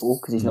playing football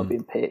because he's not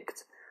being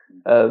picked.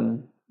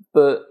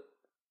 But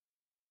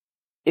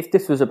if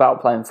this was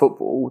about playing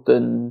football,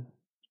 then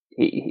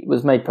it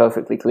was made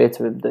perfectly clear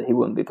to him that he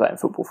wouldn't be playing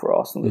football for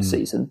Arsenal this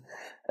season,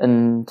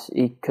 and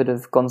he could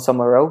have gone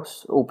somewhere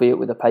else, albeit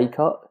with a pay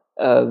cut.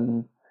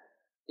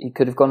 He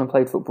could have gone and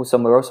played football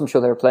somewhere else. I'm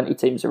sure there are plenty of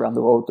teams around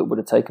the world that would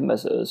have taken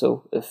Mesut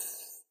Ozil if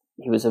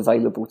he was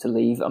available to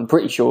leave. I'm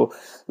pretty sure,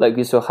 like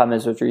we saw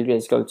James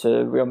Rodriguez go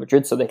to Real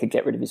Madrid so they could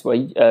get rid of his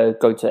wage,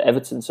 go to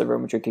Everton so Real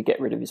Madrid could get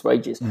rid of his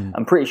wages.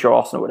 I'm pretty sure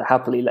Arsenal would have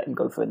happily let him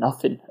go for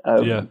nothing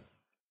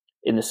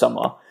in the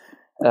summer.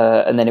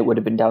 And then it would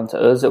have been down to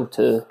Ozil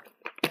to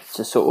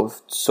sort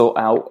of sort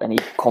out any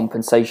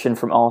compensation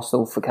from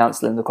Arsenal for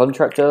cancelling the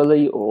contract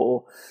early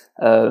or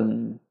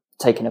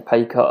taking a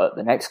pay cut at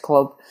the next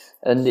club.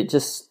 And it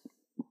just,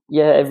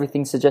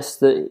 everything suggests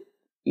that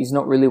he's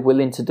not really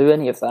willing to do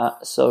any of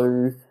that.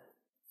 So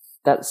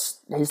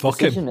that's his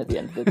decision at the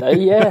end of the day.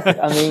 Yeah,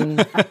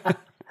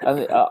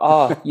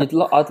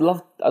 I'd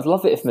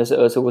love it if Mesut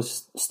Ozil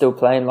was still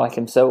playing like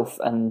himself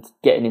and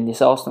getting in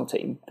this Arsenal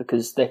team,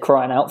 because they're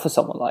crying out for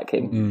someone like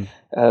him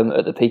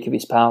at the peak of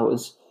his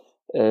powers.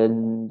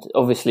 And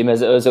obviously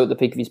Mesut Ozil at the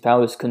peak of his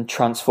powers can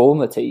transform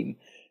a team,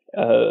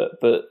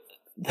 but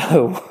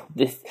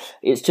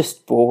it's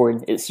just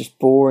boring. It's just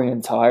boring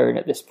and tiring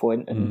at this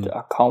point, and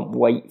I can't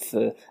wait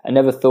for. I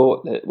never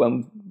thought that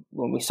when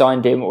we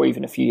signed him, or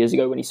even a few years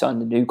ago when he signed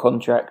the new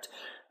contract,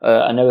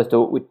 I never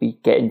thought we'd be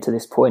getting to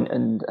this point.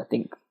 And I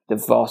think the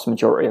vast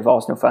majority of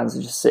Arsenal fans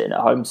are just sitting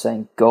at home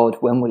saying, "God,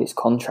 when will his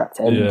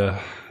contract end?"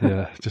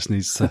 Yeah, just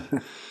needs to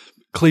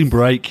clean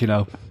break.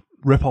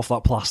 Rip off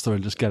that plaster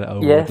and just get it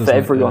over. Yeah, for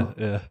everyone.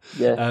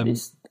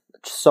 It's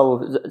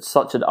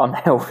such an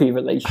unhealthy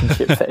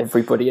relationship for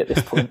everybody at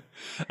this point.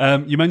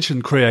 You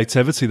mentioned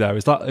creativity there.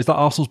 Is that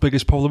Arsenal's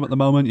biggest problem at the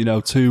moment?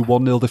 2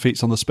 1-0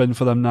 defeats on the spin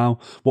for them now.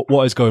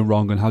 What is going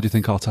wrong, and how do you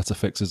think Arteta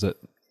fixes it?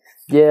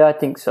 Yeah, I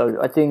think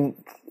so. I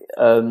think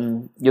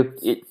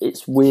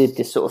it's weird,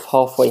 this sort of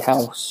halfway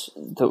house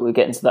that we're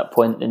getting to that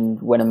point,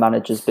 and when a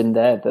manager's been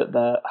there, that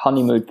the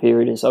honeymoon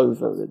period is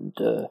over, and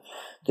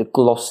the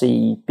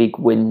glossy big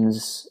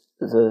wins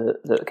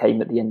that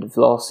came at the end of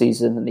last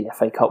season and the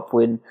FA Cup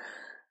win,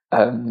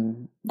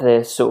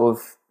 they sort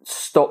of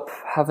stop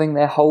having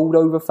their hold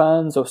over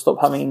fans, or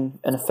stop having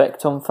an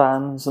effect on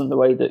fans, and the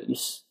way that you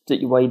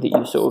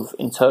sort of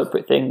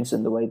interpret things,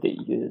 and the way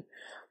that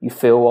you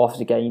feel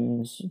after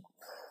games.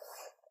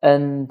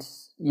 And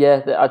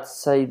I'd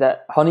say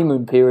that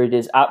honeymoon period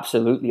is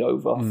absolutely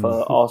over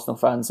for Arsenal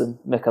fans and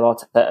Mikel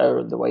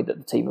Arteta and the way that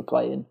the team are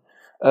playing.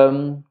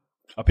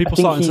 Are people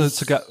starting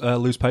to get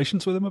lose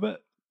patience with him a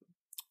bit?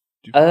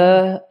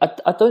 I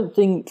don't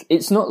think,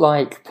 it's not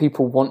like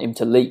people want him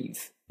to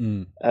leave,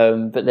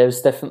 but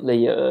there's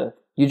definitely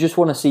you just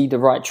want to see the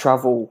right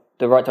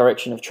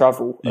direction of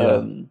travel,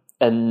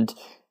 and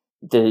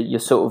you're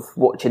sort of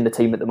watching the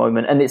team at the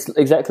moment, and it's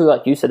exactly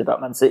like you said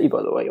about Man City,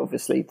 by the way.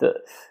 Obviously,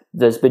 that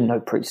there's been no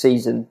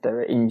pre-season, there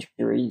are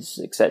injuries,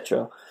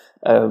 etc.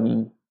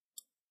 And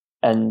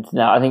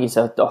now I think it's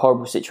a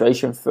horrible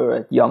situation for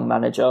a young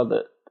manager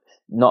that.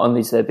 Not only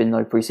has there been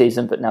no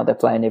pre-season, but now they're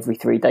playing every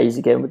 3 days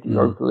again with the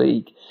Europa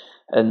League.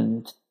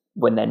 And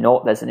when they're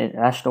not, there's an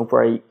international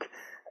break.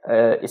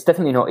 it's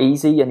definitely not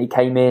easy, and he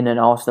came in and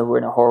Arsenal were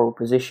in a horrible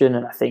position,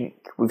 and I think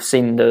we've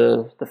seen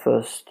the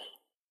first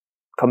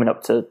coming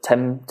up to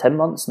 10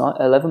 months,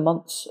 11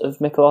 months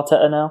of Mikel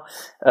Arteta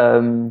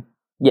now.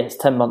 Yes,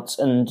 10 months,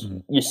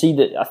 and you see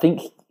that I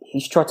think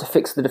he's tried to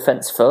fix the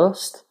defence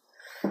first,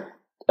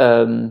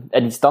 and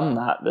he's done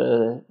that.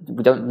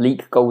 We don't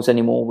leak goals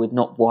anymore, we're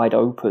not wide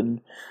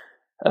open.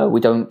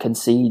 We don't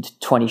concede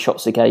 20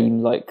 shots a game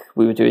like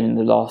we were doing in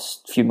the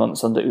last few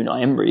months under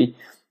Unai Emery.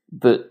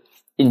 But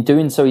in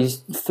doing so, he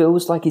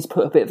feels like he's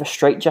put a bit of a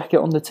straitjacket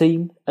on the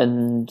team.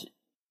 And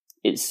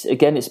it's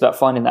about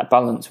finding that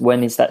balance.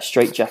 When is that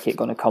straitjacket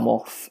going to come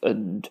off?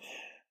 And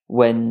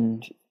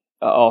when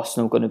are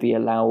Arsenal going to be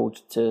allowed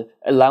to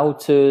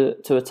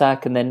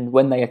attack? And then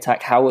when they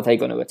attack, how are they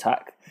going to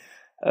attack?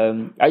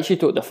 I actually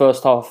thought the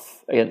first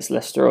half against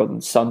Leicester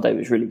on Sunday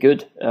was really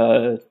good.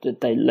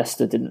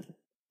 Leicester didn't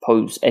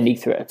pose any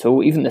threat at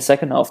all. Even the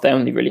second half, they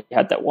only really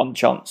had that one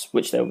chance,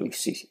 which they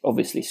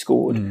obviously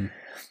scored.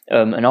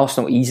 And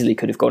Arsenal easily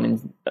could have gone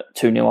in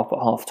 2-0 up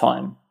at half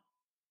time.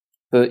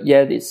 But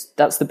yeah,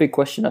 that's the big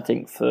question, I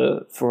think,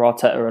 for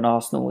Arteta and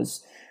Arsenal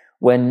is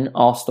when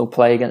Arsenal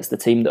play against a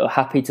team that are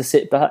happy to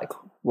sit back,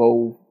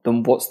 well,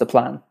 then what's the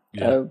plan?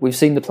 Yeah. We've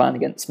seen the plan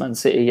against Man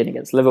City and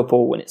against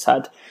Liverpool when it's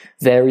had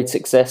varied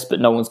success, but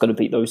no one's going to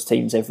beat those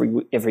teams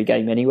every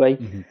game anyway.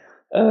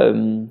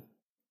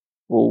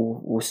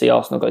 We'll see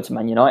Arsenal go to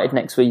Man United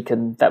next week,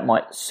 and that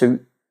might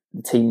suit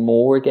the team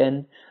more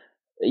again.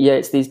 Yeah,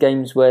 it's these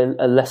games where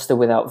a Leicester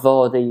without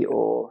Vardy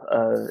or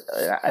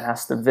an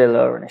Aston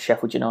Villa and a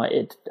Sheffield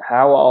United,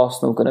 how are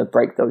Arsenal going to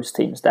break those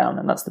teams down?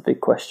 And that's the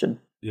big question.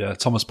 Yeah,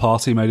 Thomas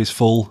Partey made his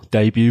full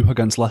debut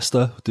against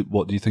Leicester.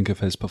 What do you think of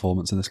his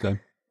performance in this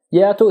game?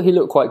 Yeah, I thought he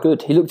looked quite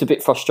good. He looked a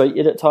bit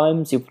frustrated at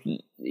times.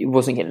 He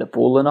wasn't getting the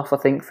ball enough, I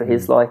think, for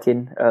his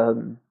liking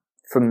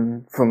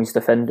from his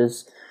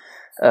defenders.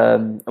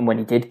 And when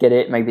he did get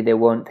it, maybe there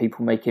weren't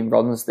people making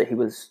runs that he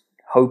was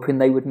hoping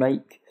they would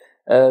make.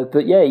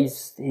 But yeah,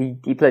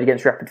 he played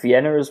against Rapid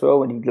Vienna as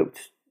well, and he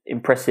looked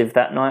impressive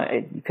that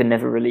night. You can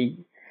never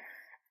really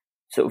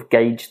sort of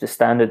gauge the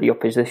standard of the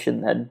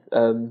opposition then.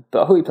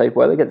 But I hope he played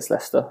well against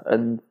Leicester,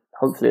 and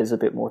hopefully there's a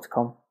bit more to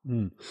come.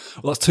 Well,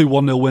 that's 2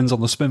 1-0 wins on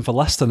the spin for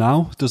Leicester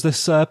now. Does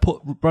this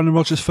put Brendan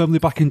Rodgers firmly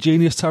back in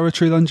genius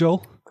territory then,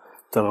 Joel?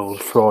 The old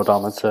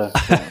fraudometer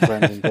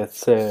Brendan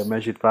gets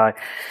measured by.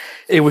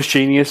 It was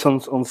genius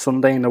on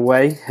Sunday in a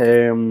way.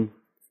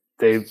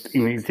 They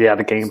had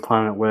a game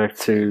plan that worked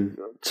to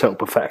total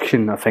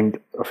perfection. I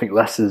think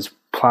Leicester's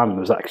plan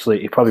was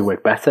actually, it probably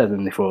worked better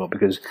than they thought,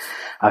 because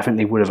I think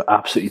they would have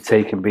absolutely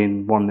taken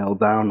being 1-0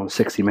 down on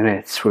 60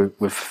 minutes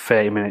with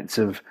 30 minutes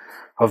of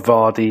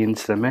Vardy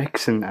into the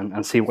mix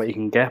and see what you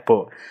can get.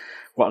 But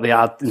what they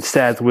had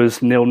instead was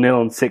 0-0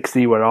 on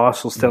 60, where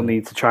Arsenal still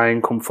need to try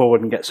and come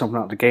forward and get something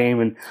out of the game.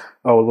 And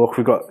look,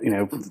 we've got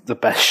the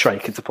best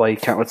striker to play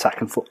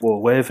counter-attacking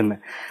football with, and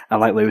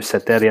like Lewis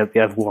said there, they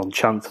had one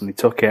chance and they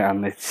took it,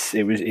 and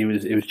it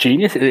was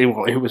genius.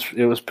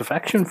 It was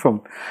perfection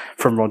from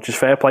Rodgers.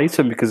 Fair play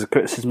to him, because the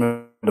criticism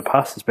of the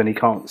past has been he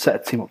can't set a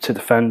team up to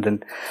defend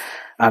and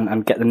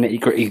get the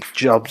nitty-gritty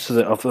jobs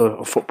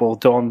of football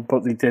done,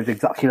 but they did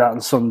exactly that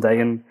on Sunday,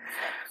 and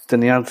then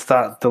they had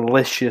that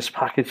delicious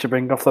package to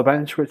bring off the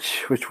bench,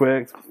 which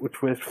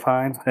worked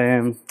fine.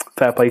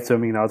 Fair play to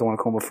him. I don't want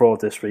to call him a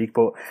fraud this week,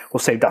 but we'll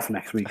save that for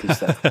next week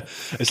instead.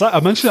 It's like I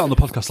mentioned it on the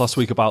podcast last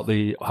week about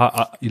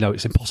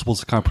it's impossible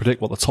to kind of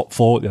predict what the top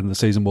 4 at the end of the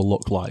season will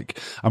look like.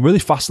 I'm really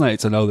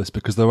fascinated to know this,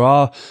 because there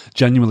are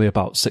genuinely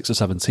about 6 or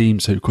 7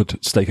 teams who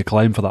could stake a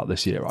claim for that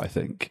this year, I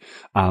think.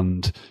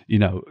 And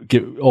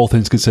all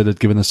things considered,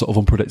 given the sort of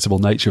unpredictable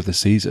nature of this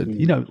season,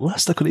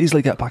 Leicester could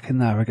easily get back in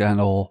there again,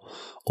 or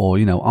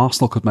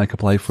Arsenal could make a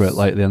play for it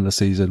late at the end of the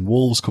season.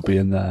 Wolves could be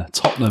in there.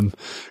 Tottenham,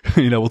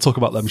 we'll talk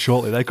about them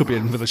shortly. They could be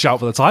in with a shout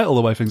for the title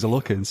the way things are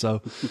looking.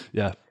 So,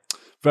 yeah,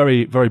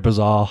 very, very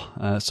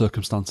bizarre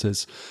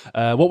circumstances.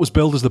 What was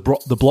billed as the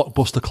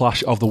blockbuster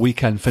clash of the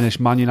weekend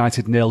finished Man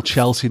United 0,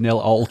 Chelsea 0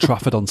 at Old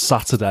Trafford on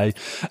Saturday.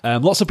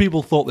 Lots of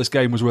people thought this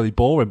game was really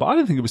boring, but I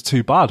didn't think it was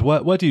too bad.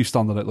 Where do you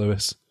stand on it,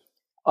 Lewis?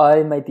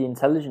 I made the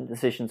intelligent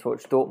decision to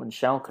watch Dortmund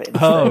Schalke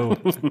instead.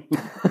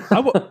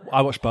 Oh,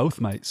 I watched both,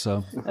 mate.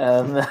 So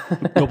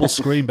double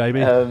screen,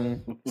 baby.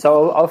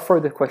 So I'll throw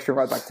the question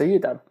right back to you,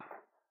 Dan.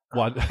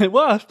 Well,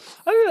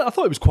 I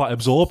thought it was quite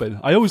absorbing.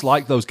 I always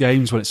like those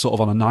games when it's sort of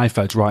on a knife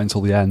edge right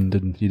until the end,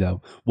 and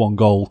one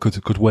goal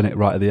could win it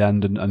right at the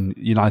end, and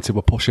United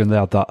were pushing. They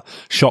had that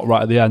shot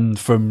right at the end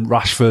from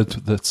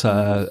Rashford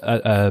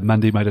that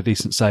Mendy made a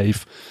decent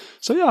save.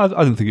 So yeah, I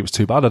didn't think it was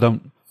too bad. I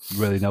don't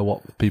really know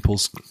what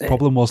people's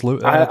problem was.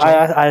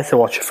 I had to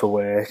watch it for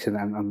work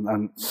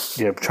and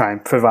try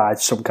and provide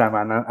some kind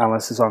of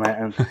analysis on it,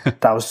 and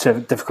that was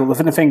difficult.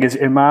 The thing is,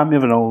 it reminded me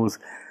of an old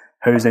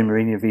Jose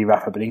Mourinho v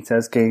Rafa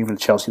Benitez game and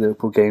Chelsea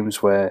Liverpool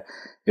games where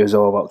it was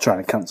all about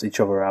trying to cancel each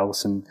other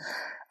out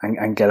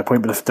and get a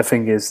point. But the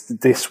thing is,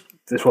 this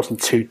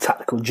wasn't 2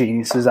 tactical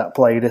geniuses at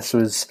play. This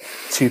was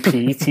 2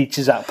 PE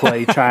teachers at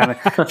play trying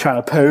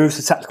to pose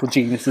the tactical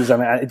geniuses,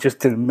 and it just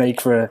didn't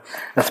make for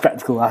a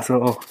spectacle at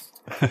all.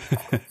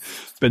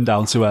 Been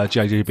down to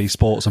JGB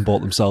Sports and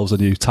bought themselves a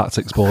new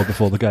tactics board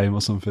before the game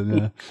or something,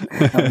 yeah.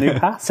 A new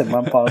hat in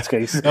Lampard's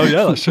case. Oh,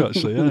 yeah, that's true,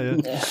 actually,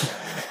 yeah.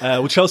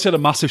 Well, Chelsea had a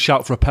massive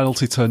shout for a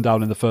penalty turned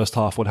down in the first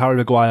half when Harry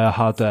Maguire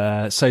had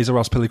Cesar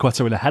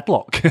Azpilicueta in a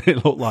headlock,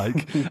 it looked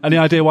like. Any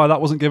idea why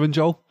that wasn't given,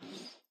 Joel?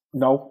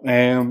 No.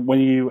 When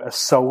you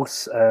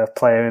assault a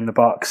player in the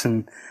box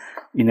and,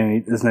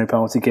 there's no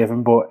penalty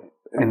given, but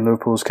in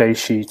Liverpool's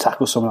case, she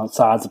tackles someone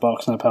outside the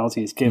box and a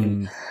penalty is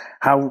given.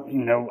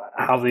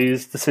 How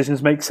these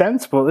decisions make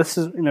sense, but this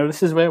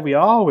is where we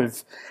are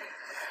with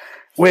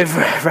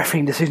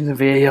refereeing decisions in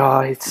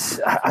VAR.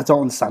 I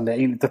don't understand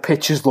it. The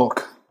pictures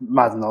look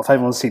mad enough.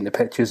 Everyone's seen the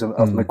pictures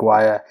of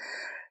Maguire,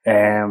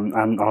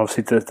 and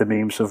obviously the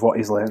memes of what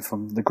he's learned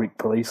from the Greek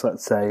police,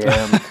 let's say.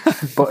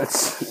 But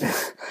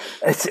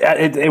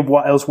it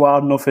was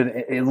wild enough.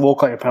 It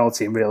looked like a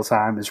penalty in real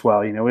time as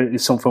well.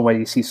 It's something where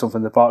you see something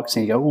in the box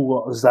and you go, "Oh,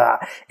 what was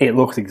that?" It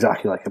looked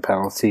exactly like a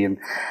penalty, and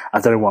I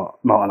don't know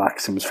what Martin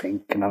Atkinson was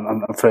thinking.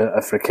 And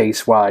for a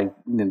case why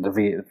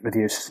the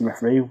video system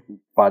referee,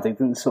 why they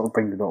didn't sort of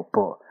bring it up,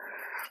 but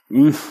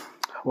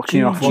what can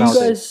you offer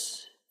now?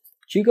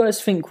 Do you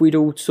guys think we'd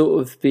all sort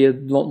of be a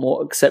lot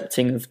more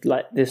accepting of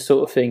like this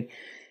sort of thing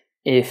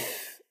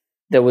if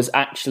there was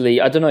actually,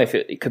 I don't know if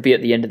it could be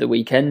at the end of the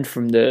weekend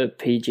from the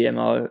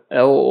PGMOL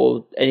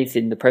or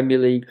anything, the Premier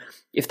League,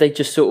 if they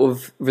just sort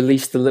of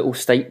released a little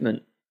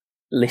statement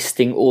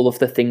listing all of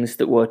the things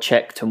that were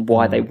checked and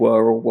why they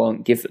were or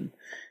weren't given?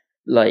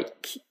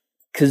 Like,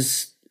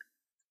 because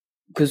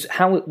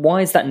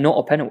why is that not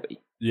a penalty?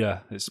 Yeah,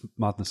 it's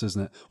madness,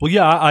 isn't it? Well,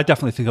 yeah, I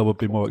definitely think I would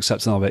be more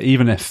accepting of it,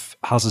 even if,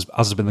 as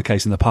has been the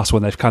case in the past,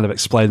 when they've kind of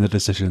explained the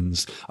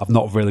decisions, I've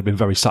not really been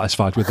very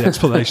satisfied with the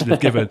explanation they've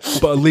given,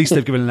 but at least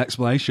they've given an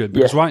explanation.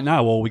 Because right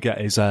now, all we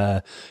get is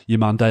your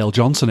man Dale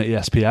Johnson at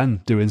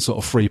ESPN doing sort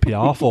of free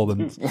PR for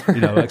them.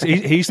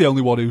 He's the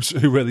only one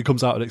who really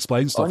comes out and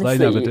explains stuff. Honestly,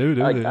 they never do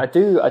they? I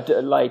do,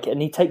 like,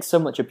 and he takes so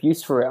much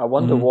abuse for it. I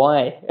wonder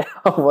why.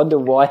 I wonder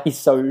why he's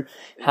so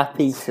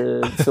happy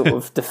to sort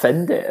of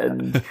defend it.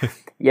 And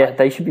yeah,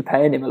 they should be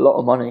paying him a lot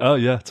of money. Oh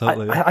yeah,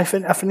 totally. I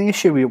think the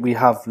issue we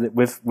have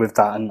with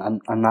that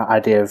and that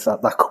idea of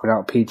that coming out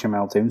of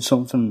PGML doing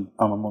something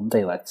on a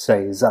Monday, let's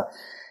say, is that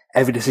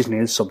every decision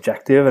is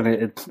subjective,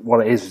 and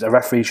what it is a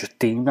referee just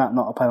deemed that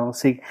not a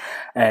penalty.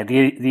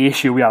 The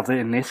issue we have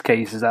in this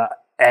case is that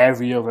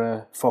every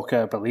other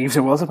fucker believes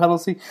it was a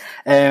penalty.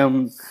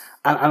 And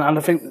I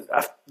think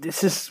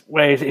this is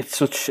where it's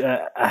such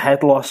a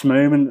head loss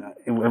moment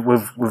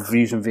with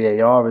using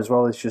VAR as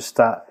well. It's just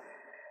that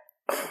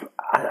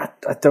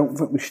I don't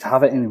think we should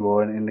have it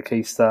anymore in the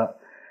case that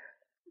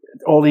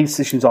all these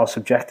decisions are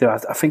subjective.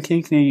 I think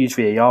you can use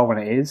VAR when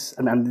it is,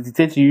 and they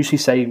did usually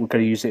say we're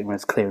going to use it when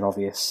it's clear and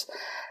obvious.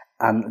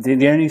 And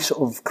the only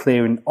sort of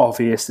clear and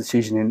obvious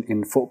decision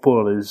in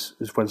football is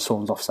when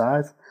someone's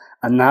offside.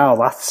 And now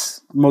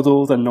that's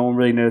muddled, and no one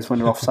really knows when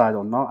they're offside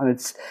or not.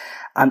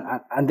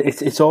 And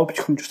it's all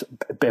become just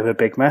a bit of a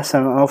big mess.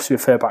 And obviously,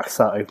 refer back to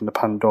that open the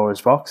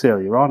Pandora's box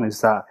earlier on,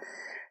 is that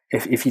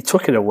if you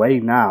took it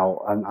away now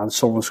and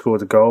someone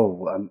scored a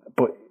goal,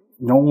 but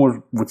no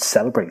one would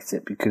celebrate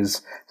it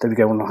because they'd be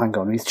going, hang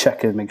on, he's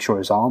checking, make sure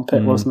his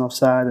armpit wasn't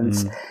offside. And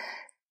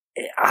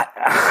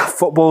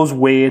football's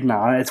weird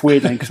now. It's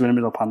weird because we're in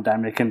the middle of a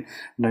pandemic and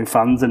no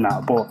fans and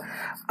that. But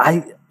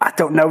I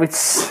don't know.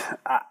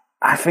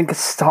 I think it's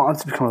starting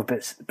to become a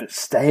bit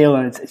stale,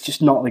 and it's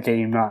just not the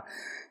game that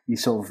you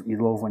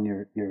love when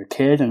you're a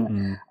kid.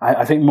 And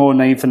I think more than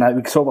anything, that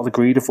we can talk about the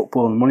greed of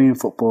football and money in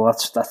football.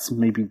 That's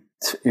maybe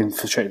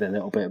infiltrated a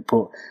little bit,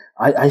 but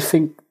I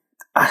think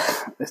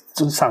it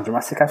doesn't sound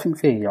dramatic. I think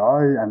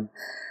VAR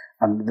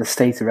and the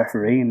state of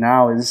refereeing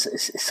now is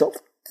sort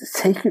of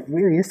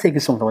really is taking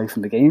something away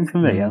from the game for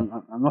me.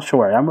 I'm not sure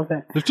where I am with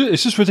it.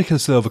 It's just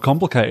ridiculously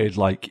overcomplicated.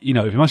 Like,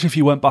 imagine if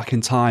you went back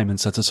in time and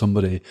said to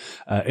somebody,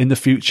 in the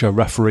future,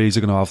 referees are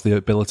going to have the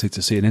ability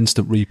to see an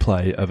instant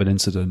replay of an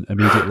incident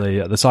immediately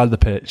at the side of the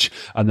pitch,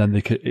 and then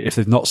they could, if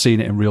they've not seen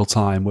it in real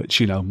time,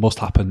 which must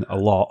happen a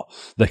lot,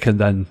 they can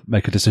then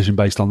make a decision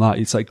based on that.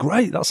 You'd say,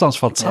 great, that sounds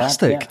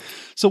fantastic. Yeah.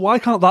 So why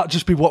can't that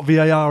just be what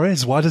VAR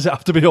is? Why does it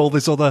have to be all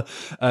this other?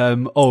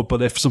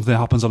 But if something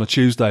happens on a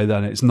Tuesday,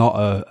 then it's not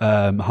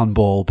a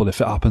handball, but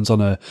if it happens on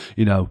a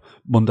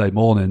Monday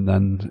morning,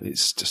 then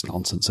it's just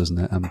nonsense, isn't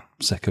it? I'm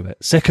sick of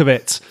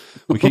it.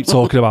 We keep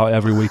talking about it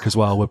every week as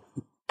well. We're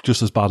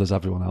just as bad as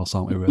everyone else,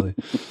 aren't we, really?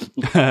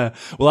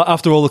 Well,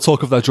 after all the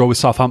talk of their draw with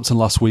Southampton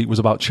last week was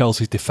about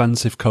Chelsea's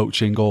defensive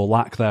coaching or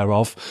lack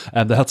thereof,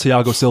 they had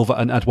Thiago Silva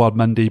and Edouard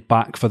Mendy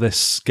back for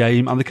this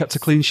game, and they kept a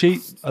clean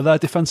sheet. Are their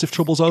defensive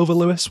troubles over,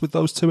 Lewis, with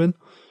those two in?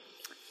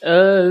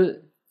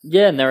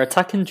 Yeah, and their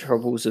attacking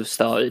troubles have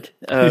started.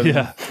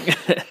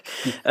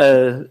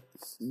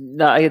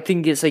 No, I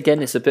think it's a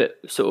bit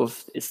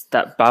it's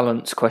that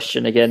balance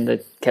question again.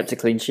 They kept a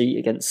clean sheet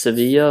against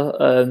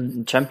Sevilla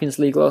in Champions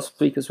League last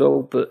week as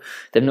well, but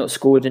they've not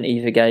scored in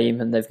either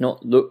game, and they've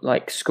not looked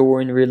like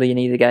scoring really in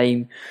either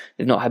game.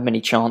 They've not had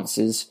many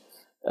chances.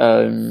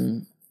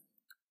 So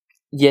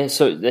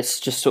let's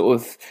just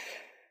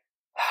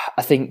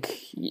I think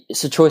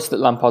it's a choice that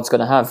Lampard's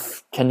going to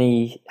have.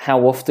 How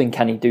often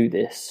can he do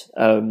this?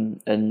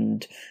 And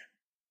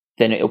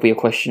then it'll be a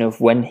question of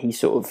when he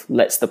sort of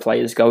lets the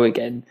players go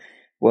again.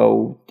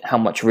 Well, how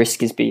much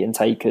risk is being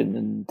taken,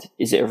 and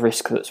is it a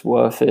risk that's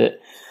worth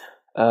it?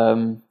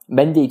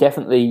 Mendy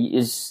definitely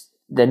is.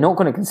 They're not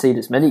going to concede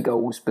as many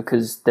goals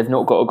because they've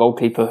not got a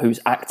goalkeeper who's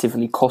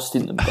actively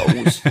costing them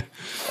goals,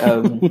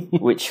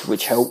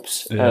 which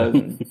helps. Yeah.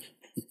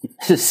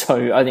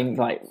 So I think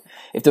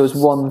if there was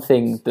one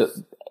thing that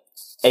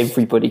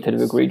everybody could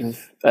have agreed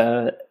with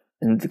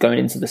and going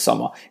into the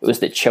summer, it was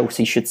that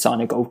Chelsea should sign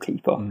a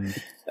goalkeeper.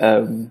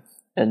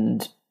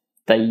 And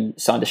they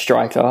signed a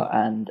striker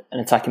and an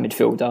attacking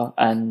midfielder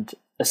and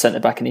a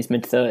centre-back in his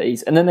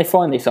mid-30s. And then they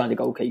finally signed a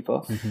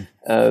goalkeeper.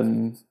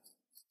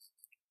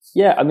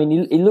 Yeah, I mean,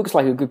 he looks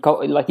like a good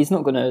goal. Like, he's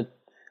not going to...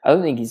 I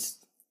don't think he's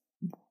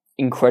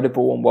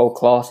incredible and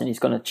world-class, and he's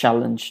going to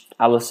challenge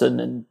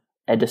Alisson and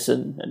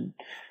Edison and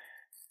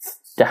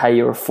De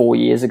Gea 4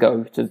 years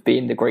ago to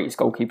being the greatest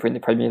goalkeeper in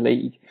the Premier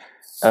League.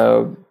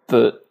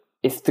 But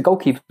if the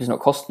goalkeeper is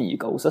not costing you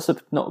goals, that's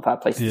not a bad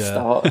place to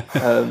start.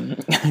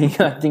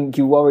 I think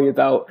you worry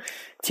about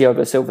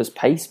Thiago Silva's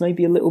pace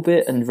maybe a little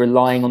bit and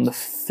relying on the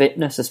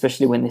fitness,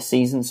 especially when this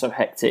season's so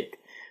hectic,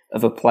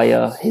 of a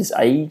player his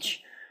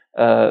age.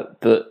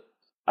 But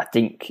I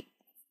think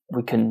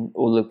we can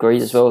all agree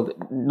as well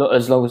that not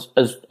as long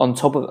as on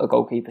top of a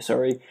goalkeeper,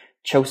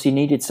 Chelsea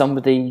needed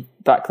somebody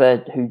back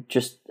there who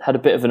just had a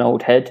bit of an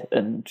old head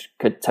and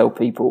could tell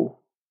people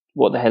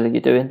what the hell are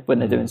you doing when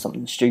they're doing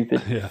something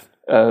stupid,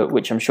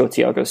 which I'm sure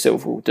Thiago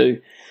Silva will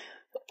do.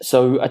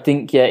 So I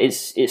think,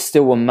 it's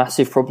still a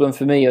massive problem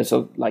for me. As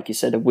like you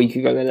said, a week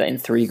ago they let in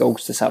 3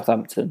 goals to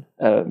Southampton,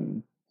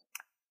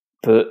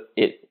 but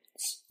it's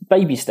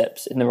baby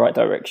steps in the right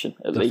direction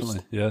at least.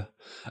 Yeah.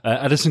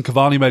 Edison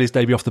Cavani made his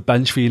debut off the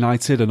bench for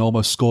United and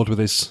almost scored with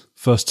his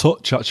first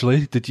touch.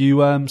 Actually, do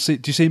you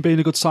see him being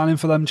a good signing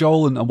for them,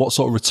 Joel? And what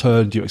sort of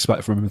return do you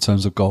expect from him in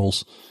terms of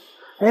goals?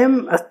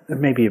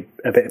 Maybe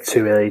a bit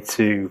too early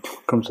to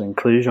come to an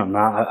conclusion on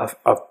that.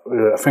 I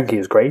think he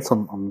was great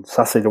on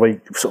Saturday. The way he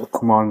sort of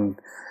come on,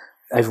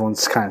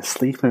 everyone's kind of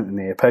sleeping at the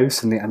near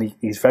post, and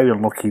he's very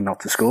unlucky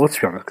not to score,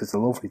 to be honest, because it's a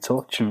lovely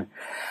touch. And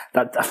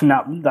I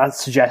think that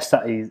suggests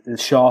that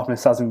his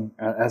sharpness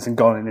hasn't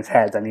gone in his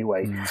head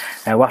anyway.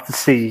 We'll have to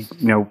see.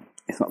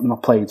 He's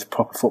not played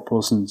proper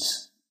football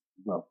since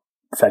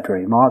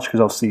February, March, because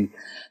obviously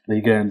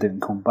Ligue 1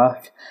 didn't come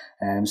back.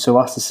 So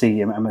we'll have to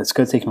see. I mean, it's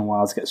going to take him a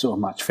while to get sort of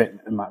match fit,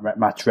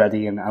 match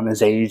ready, and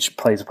his age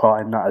plays a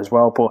part in that as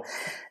well. But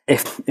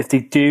if they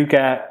do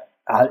get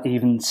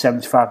even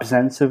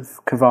 75% of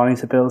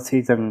Cavani's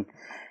ability, then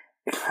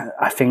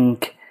I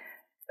think,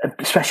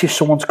 especially if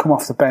someone's come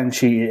off the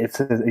bench, it's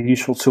a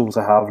useful tool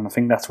to have, and I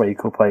think that's where he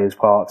could play his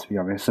part, to be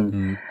honest.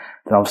 And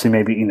then obviously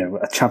maybe,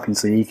 a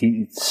Champions League,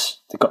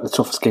 they've got the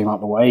toughest game out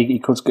of the way. He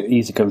could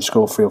easily go and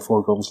score 3 or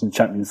 4 goals in the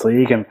Champions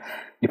League, and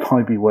it'd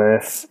probably be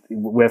worth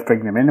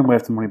bringing him in and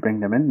worth the money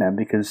bringing him in then,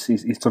 because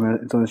he's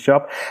done his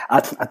job.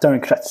 I don't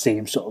expect to see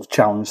him sort of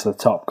challenge the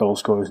top goal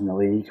scorers in the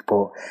league,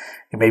 but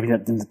maybe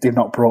they've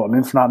not brought him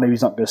in for that. Maybe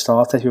he's not going to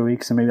start every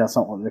week, so maybe that's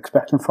not what they're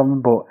expecting from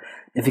him. But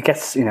if he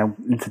gets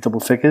into double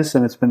figures,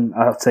 then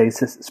I'd say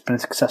it's been a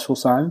successful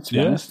signing. To be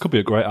honest, could be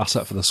a great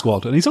asset for the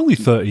squad. And he's only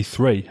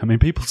 33. I mean,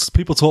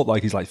 people talk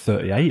like he's like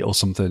 38 or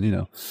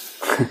something.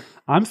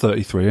 I'm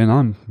 33, and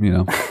I'm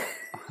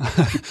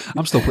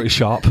I'm still pretty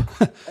sharp.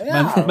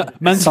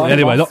 Mentally,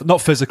 anyway, not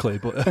physically,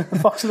 but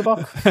fox in the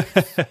box.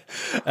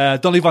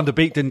 Donny van de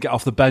Beek didn't get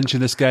off the bench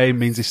in this game,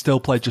 means he still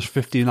played just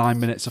 59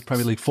 minutes of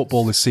Premier League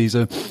football this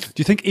season. Do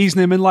you think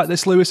easing him in like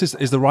this, Lewis,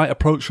 is the right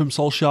approach from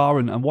Solskjaer,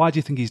 and why do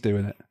you think he's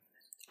doing it?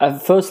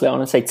 Firstly, I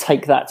want to say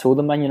take that to all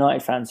the Man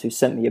United fans who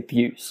sent me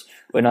abuse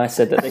when I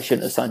said that they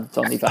shouldn't have signed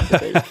Donny van de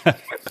Beek.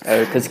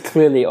 Because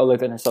clearly Ole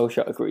Gunnar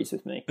Solskjaer agrees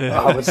with me.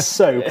 Yeah. I was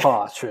so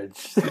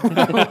partridge.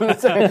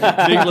 Needless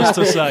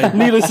to say.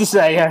 Needless to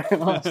say, yeah.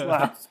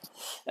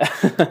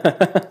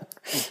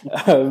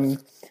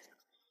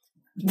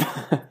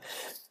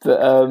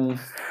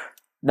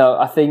 No,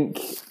 I think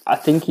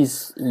he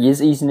is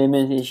easing him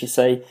in, as you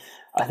say.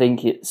 I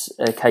think it's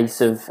a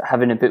case of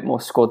having a bit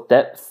more squad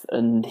depth,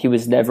 and he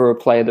was never a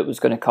player that was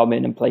going to come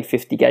in and play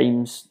 50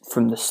 games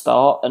from the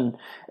start, and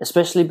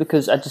especially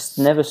because I just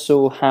never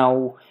saw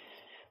how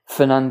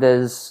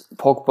Fernandes,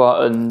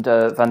 Pogba and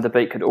Van der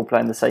Beek could all play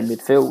in the same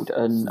midfield,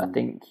 and I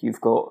think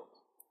you've got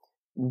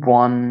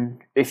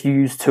if you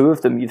use 2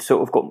 of them, you've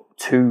sort of got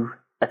 2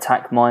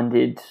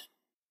 attack-minded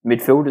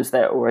midfielders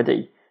there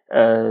already.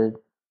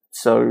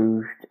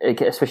 So,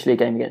 especially a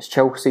game against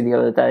Chelsea the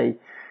other day,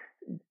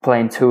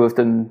 playing 2 of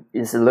them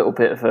is a little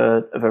bit of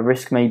a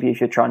risk, maybe, if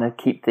you're trying to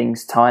keep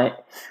things tight.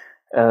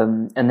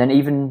 And then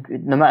even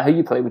no matter who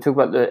you play, we talk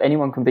about that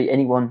anyone can beat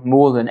anyone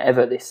more than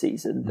ever this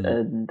season.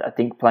 And I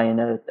think playing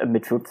a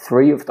midfield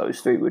 3 of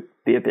those 3 would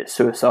be a bit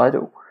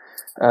suicidal.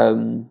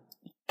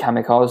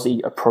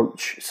 Kamikaze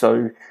approach.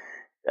 So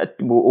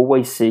we'll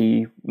always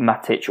see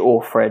Matic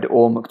or Fred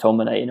or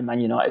McTominay in a Man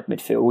United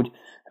midfield.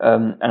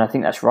 And I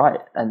think that's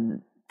right.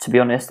 And to be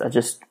honest, I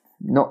just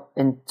not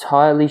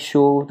entirely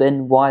sure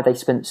then why they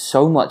spent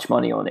so much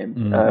money on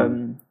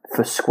him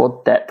for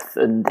squad depth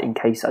and in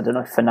case, I don't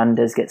know,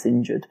 Fernandes gets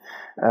injured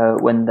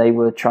when they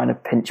were trying to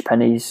pinch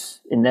pennies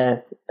in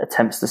their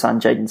attempts to sign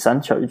Jadon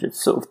Sancho,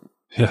 just sort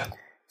of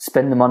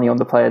spend the money on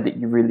the player that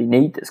you really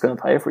need that's going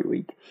to play every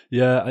week.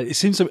 Yeah, it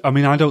seems to, I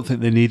mean, I don't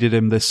think they needed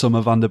him this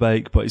summer, Van der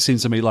Beek, but it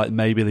seems to me like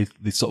maybe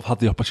they sort of had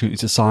the opportunity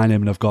to sign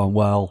him and have gone,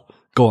 well,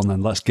 go on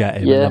then, let's get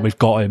him. And then we've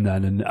got him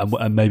then,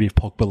 and maybe if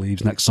Pogba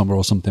leaves next summer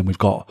or something, we've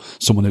got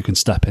someone who can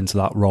step into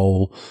that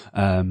role.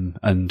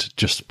 And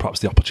just perhaps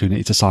the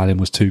opportunity to sign him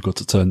was too good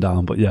to turn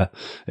down. But yeah,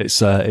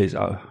 it's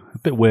a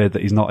bit weird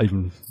that he's not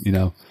even,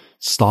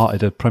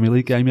 started a Premier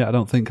League game yet, I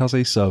don't think, has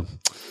he? So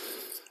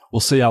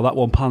we'll see how that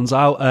one pans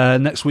out.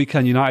 Next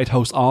weekend, United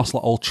host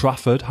Arsenal at Old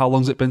Trafford. How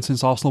long's it been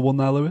since Arsenal won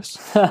there, Lewis?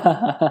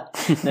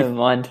 Never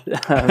mind.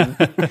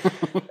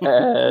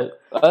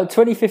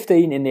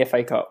 2015 in the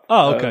FA Cup.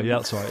 Oh, okay. Yeah,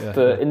 that's right. Yeah,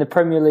 but in the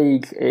Premier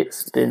League,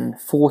 it's been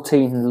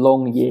 14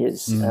 long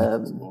years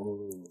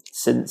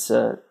since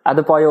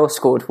Adebayor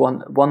scored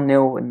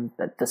 1-0 in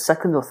the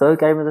second or third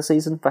game of the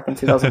season back in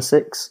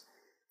 2006.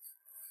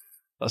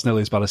 That's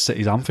nearly as bad as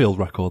City's Anfield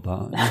record,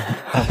 that.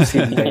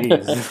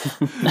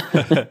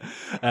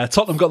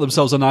 Tottenham got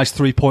themselves a nice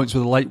 3 points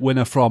with a late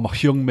winner from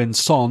Heung-min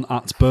Son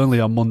at Burnley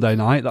on Monday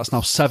night. That's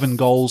now 7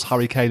 goals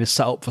Harry Kane has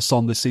set up for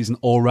Son this season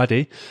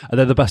already. Are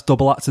they the best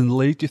double act in the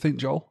league, do you think,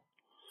 Joel?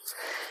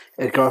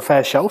 It's got a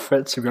fair shelf for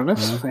it, to be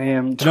honest. Do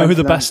you know who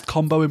the best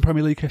combo in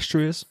Premier League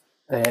history is?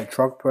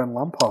 Drogba and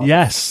Lampard.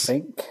 Yes. I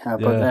think.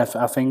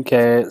 I think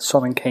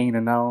Son and Kane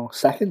are now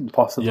second,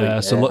 possibly.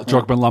 Yeah, so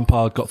Drogba and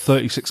Lampard got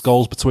 36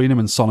 goals between them,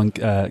 and Son and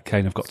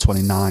Kane have got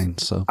 29.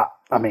 So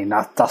I mean,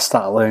 that's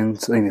that alone.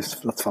 I mean,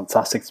 that's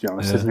fantastic, to be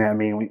honest, isn't it? I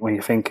mean, when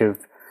you think of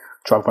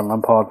Drogba and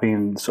Lampard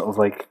being sort of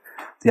like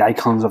the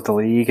icons of the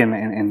league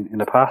in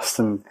the past,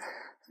 and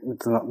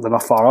they're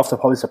not far off. They'll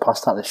probably surpass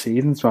that this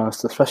season, to be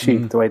honest, especially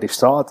the way they've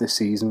started this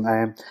season.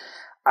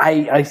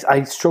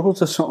 I struggle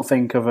to sort of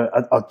think of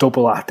a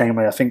double act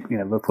anyway. I think,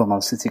 Liverpool and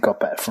Man City got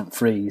better front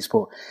threes,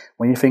 but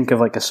when you think of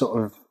like a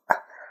sort of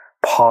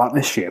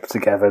partnership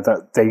together,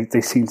 that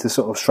they seem to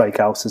sort of strike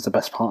out as the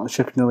best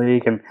partnership in the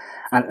league,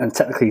 and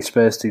technically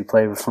Spurs do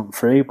play with front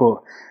three,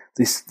 but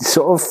this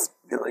sort of,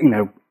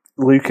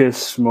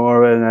 Lucas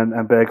Moura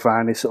and Burke,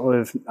 they sort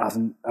of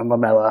and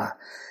Lamela,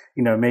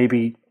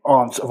 maybe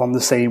aren't sort of on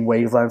the same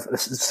wavelength. They're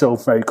still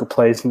very good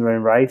players in their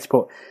own right,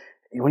 but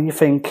when you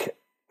think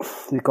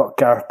you've got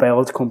Gareth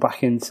Bale to come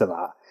back into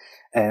that,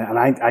 and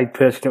I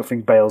personally don't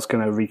think Bale's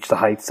going to reach the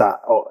heights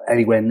or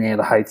anywhere near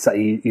the heights that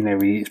he's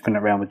been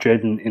at Real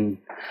Madrid in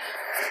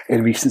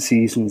recent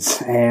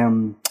seasons.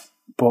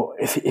 But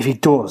if he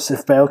does,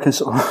 if Bale can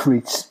sort of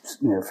reach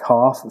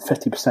half,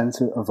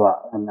 50% of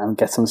that, and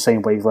get on the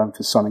same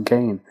wavelength as Son and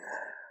Kane,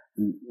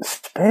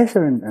 Spurs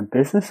are in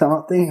business,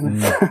 aren't they?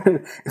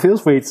 It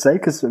feels weird to say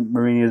because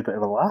Mourinho's a bit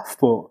of a laugh,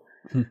 but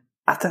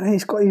I don't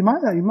know. He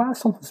might have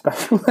something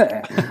special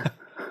there.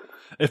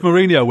 If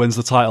Mourinho wins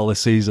the title this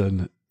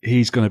season,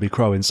 he's going to be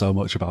crowing so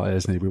much about it,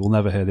 isn't he? We will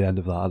never hear the end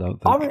of that, I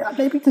don't think. I mean,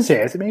 maybe he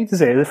deserves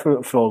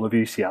it for all the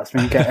abuse he has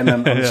been getting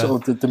and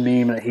sort of the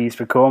meme that he's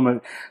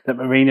become. That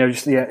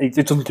Mourinho he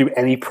doesn't do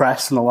any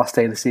press on the last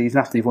day of the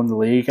season after he won the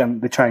league,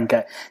 and they try and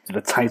get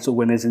the title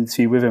winners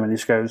interview with him, and he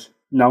just goes,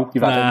 "No,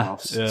 you've had it now.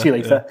 See you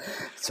later." Yeah.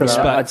 So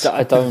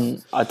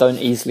I don't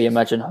easily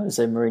imagine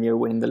Jose Mourinho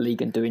winning the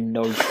league and doing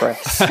no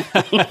press.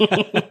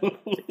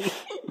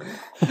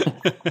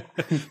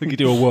 I think he'd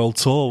do a world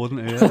tour,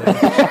 wouldn't he?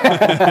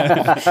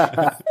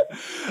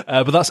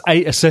 But that's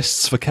 8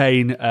 assists for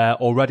Kane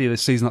already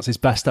this season. That's his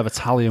best ever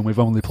tally, and we've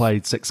only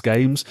played 6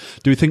 games.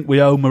 Do we think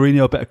we owe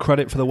Mourinho a bit of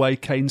credit for the way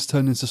Kane's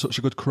turned into such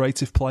a good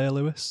creative player,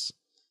 Lewis?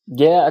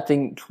 Yeah, I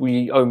think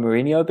we owe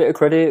Mourinho a bit of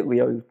credit.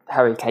 We owe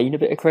Harry Kane a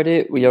bit of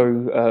credit. We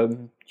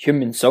owe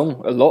Heung-min Son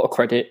a lot of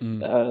credit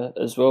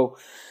as well.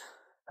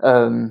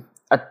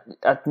 I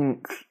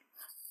think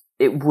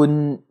it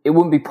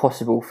wouldn't be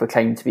possible for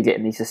Kane to be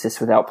getting these assists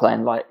without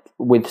playing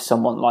with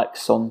someone like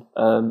Son.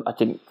 I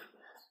think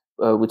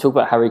we talk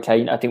about Harry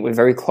Kane. I think we're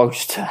very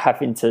close to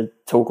having to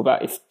talk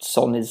about if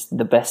Son is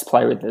the best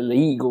player in the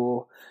league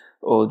or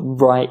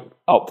right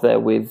up there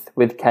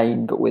with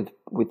Kane, but with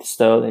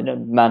Sterling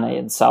and Mane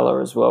and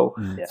Salah as well.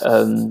 Yes.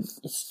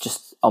 It's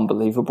just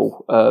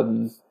unbelievable.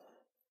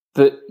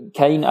 But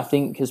Kane, I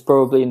think, has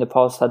probably in the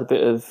past had a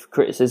bit of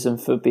criticism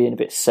for being a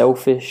bit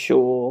selfish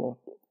or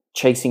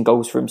chasing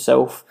goals for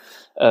himself.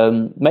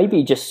 Maybe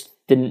he just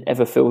didn't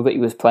ever feel that he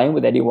was playing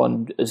with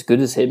anyone as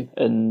good as him,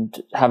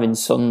 and having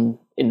Son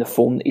in the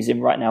form that he's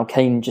in right now,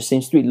 Kane just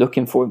seems to be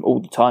looking for him all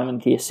the time.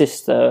 And the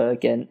assist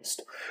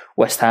against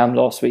West Ham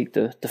last week,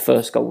 the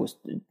first goal was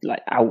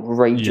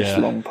outrageous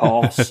long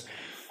pass.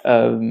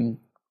 And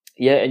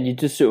you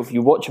just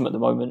you watch them at the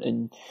moment,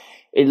 and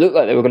it looked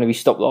like they were going to be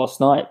stopped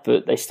last night,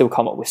 but they still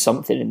come up with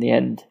something in the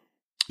end.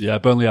 Yeah,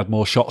 Burnley had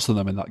more shots than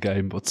them in that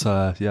game, but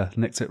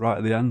nicked it right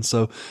at the end.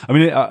 So, I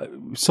mean,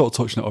 we sort of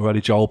touched on it already,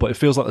 Joel, but it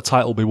feels like the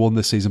title will be won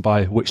this season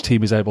by which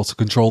team is able to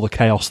control the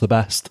chaos the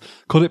best.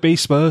 Could it be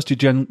Spurs? Do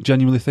you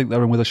genuinely think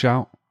they're in with a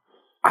shout?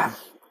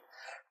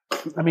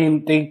 I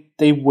mean,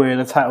 they were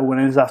the title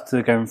winners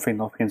after going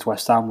 3-0 against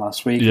West Ham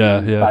last week. Yeah.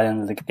 By the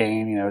end of the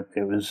game,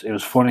 it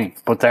was funny.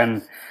 But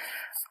then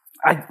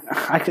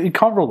you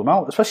can't rule them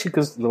out, especially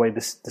because of the way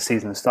the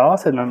season has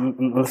started.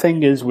 And the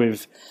thing is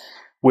with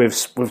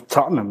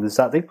Tottenham is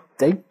that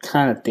they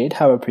kind of did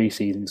have a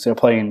pre-season. So they're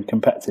playing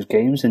competitive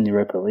games in the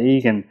Europa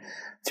League, and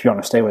to be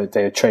honest, they were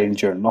training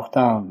during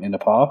lockdown in the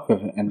park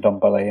in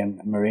Dombele and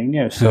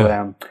Mourinho.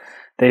 So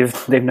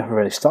they've never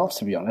really stopped,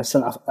 to be honest.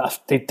 And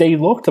they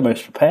look the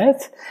most prepared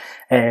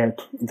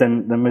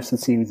than most of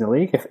the teams in the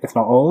league, if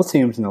not all the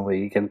teams in the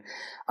league. And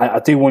I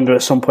do wonder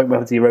at some point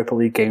whether the Europa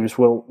League games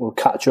will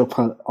catch up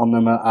on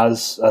them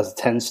as it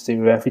tends to do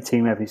with every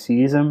team every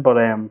season. But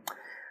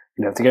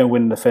if they go and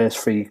win the first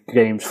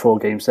 4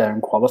 games there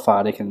and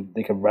qualify, they can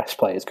rest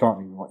players, can't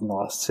they, in the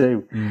last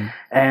 2?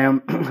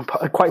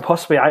 Quite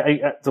possibly,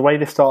 the way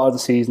they started the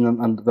season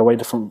and the way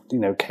different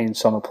Kane,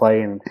 Son are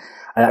playing,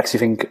 I actually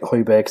think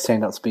Højbjerg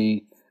turned out to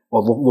be,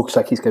 looks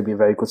like he's going to be a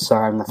very good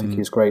sign. I think he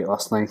was great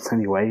last night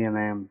anyway,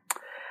 and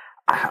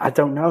I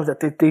don't know, that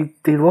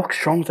they look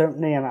strong,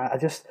 don't they? And I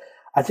just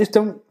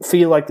don't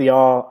feel like they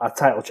are a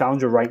title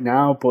challenger right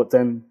now, but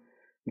then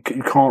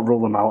you can't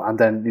rule them out, and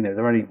then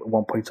they're only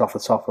 1 point off the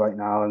top right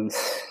now, and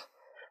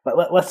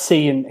let's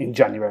see in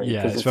January.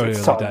 Yeah, it's very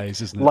early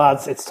days, isn't it?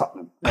 Lads, it's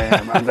Tottenham,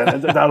 and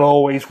then that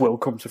always will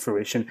come to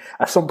fruition.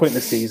 At some point in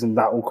the season,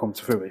 that will come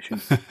to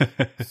fruition.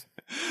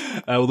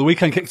 The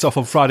weekend kicked off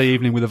on Friday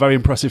evening with a very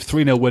impressive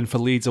 3-0 win for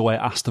Leeds away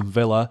at Aston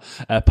Villa.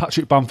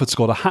 Patrick Bamford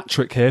scored a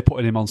hat-trick here,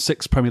 putting him on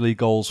 6 Premier League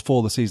goals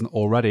for the season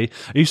already.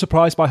 Are you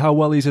surprised by how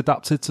well he's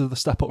adapted to the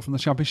step up from the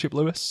Championship,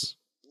 Lewis?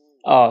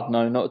 Oh,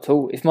 no, not at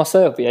all. If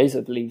Marcelo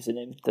Bielsa believes in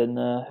him, then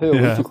who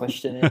are we to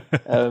question it?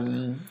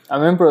 I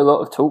remember a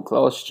lot of talk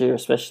last year,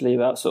 especially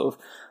about sort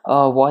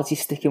of, why is he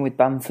sticking with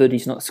Bamford?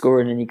 He's not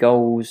scoring any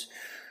goals.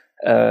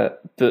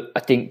 But I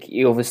think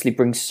he obviously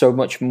brings so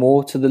much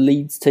more to the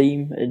Leeds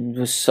team and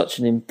was such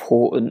an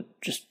important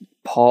just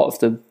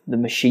part of the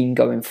machine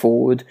going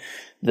forward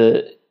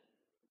that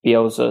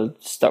Bielsa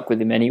stuck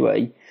with him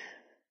anyway.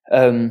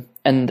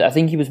 And I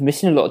think he was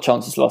missing a lot of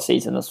chances last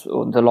season,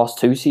 or the last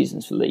 2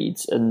 seasons for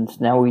Leeds, and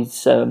now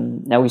he's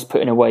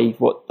putting away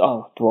 2 of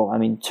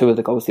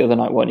the goals the other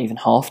night weren't even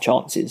half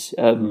chances.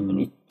 And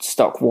he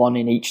stuck 1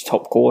 in each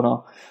top corner.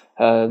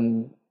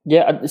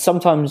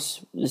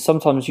 Sometimes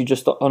you're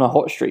just on a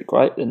hot streak,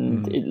 right?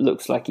 And it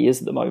looks like he is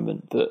at the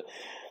moment, but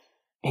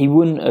he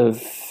wouldn't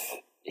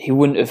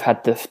have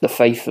had the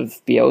faith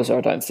of Bielsa,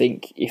 I don't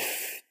think,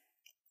 if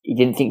he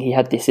didn't think he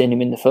had this in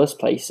him in the first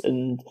place.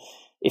 And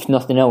if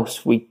nothing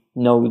else, we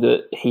know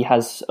that he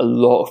has a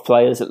lot of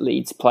players at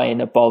Leeds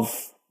playing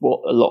above what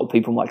a lot of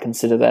people might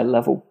consider their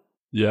level.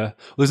 Yeah.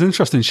 Well, there's an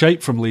interesting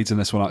shape from Leeds in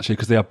this one, actually,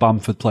 because they have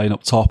Bamford playing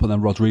up top and then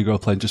Rodrigo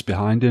playing just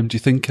behind him. Do you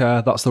think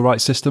that's the right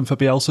system for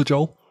Bielsa,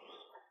 Joel?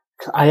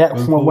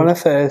 When I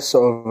first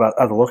sort of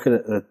had a look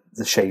at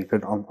the shape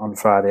on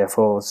Friday, I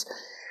thought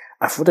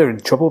they were in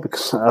trouble,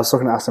 because I was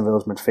looking at Aston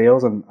Villa's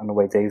midfield and the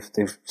way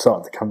they've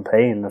started the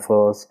campaign. I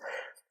thought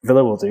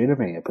Villa will do to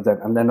me, but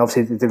then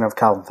obviously they didn't have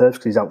Calvin Phillips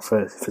because he's out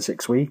for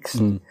 6 weeks.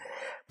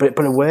 But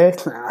it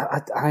worked.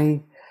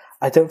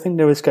 I don't think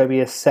there is going to be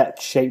a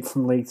set shape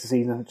from Leeds this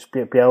season.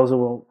 Bielsa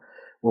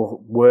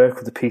will work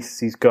with the pieces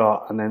he's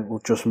got, and then will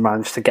just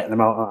manage to get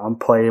them out and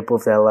play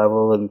above their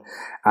level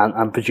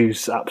and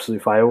produce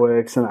absolute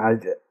fireworks.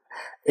 And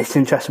it's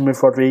interesting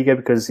with Rodrigo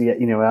because he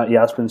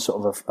has been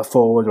sort of a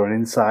forward or an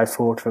inside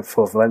forward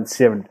for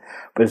Valencia,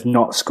 but has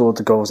not scored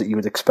the goals that you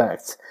would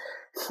expect.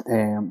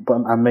 But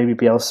maybe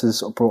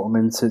Bielsa's brought him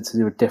in to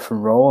do a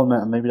different role,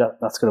 and maybe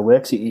that's going to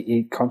work. So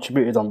he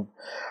contributed on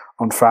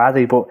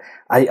Friday, but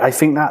I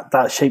think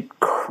that shape,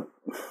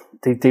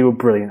 they were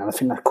brilliant, and I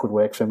think that could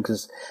work for him,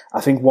 because I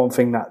think one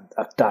thing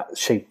that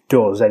shape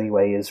does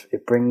anyway is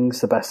it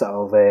brings the best out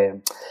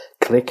of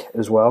Click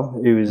as well,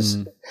 who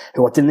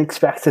I didn't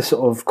expect to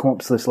sort of come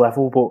up to this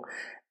level, but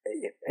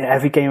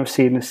every game I've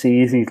seen this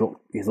season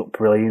he's looked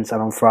brilliant,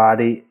 and on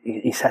Friday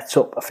he sets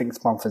up, I think it's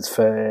Bamford's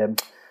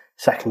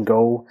second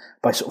goal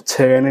by sort of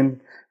turning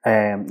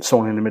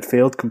someone in the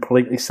midfield,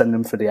 completely send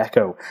them for the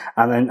echo,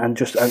 and then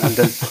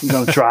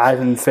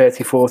driving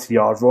 30-40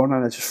 yard run,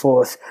 and I just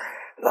thought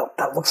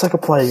that looks like a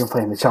player you can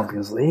play in the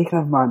Champions League,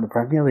 never mind the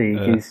Premier League.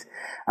 Yeah.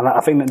 And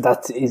I think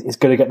that is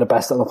going to get the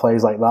best out of the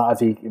players like that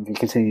if he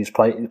continues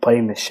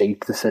playing this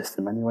shape, the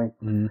system anyway.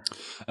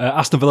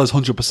 Aston Villa's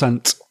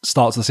 100%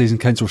 start to the season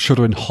came to a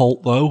shuddering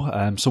halt,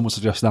 though. Some were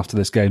suggesting after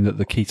this game that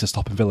the key to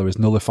stopping Villa is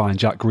nullifying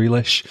Jack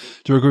Grealish.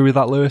 Do you agree with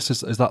that, Lewis?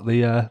 Is that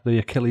the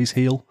Achilles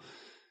heel?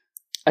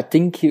 I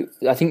think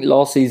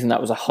last season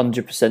that was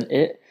 100%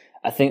 it.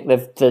 I think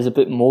there's a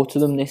bit more to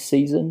them this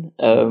season,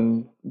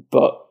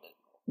 but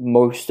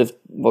most of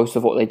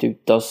what they do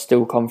does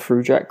still come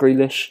through Jack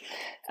Grealish.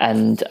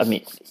 And I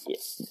mean,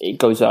 it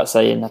goes without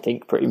saying, I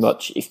think pretty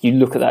much if you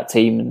look at that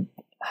team and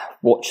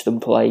watch them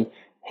play,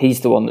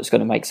 he's the one that's going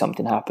to make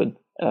something happen.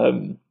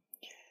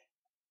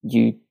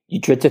 You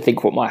dread to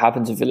think what might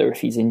happen to Villa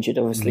if he's injured.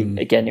 Obviously,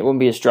 again, it won't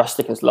be as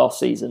drastic as last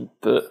season,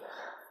 but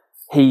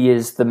he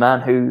is the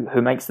man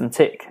who makes them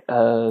tick.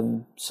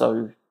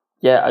 So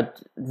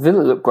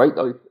Villa look great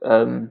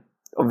though.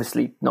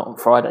 Obviously not on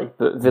Friday,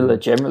 but Villa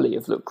generally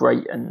have looked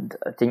great. And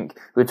I think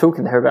we were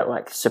talking there about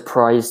like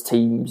surprise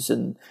teams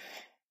and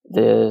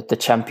the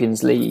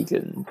Champions League,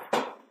 and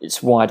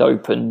it's wide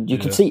open. You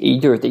can see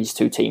either of these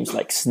two teams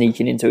like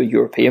sneaking into a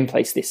European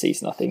place this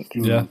season, I think.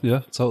 Yeah,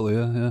 totally,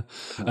 yeah.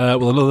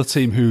 Well, another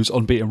team whose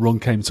unbeaten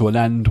run came to an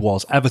end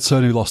was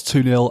Everton, who lost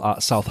 2-0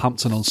 at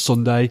Southampton on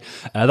Sunday.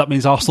 That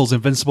means Arsenal's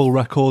invincible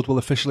record will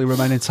officially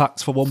remain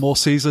intact for one more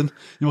season.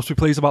 You must be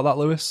pleased about that,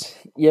 Lewis?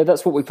 Yeah,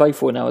 that's what we play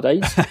for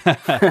nowadays.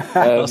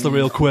 That's the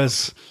real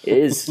quiz. It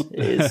is.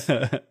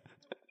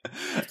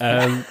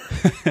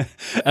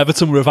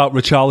 Everton were without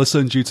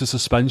Richarlison due to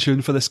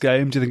suspension for this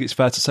game. Do you think it's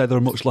fair to say they're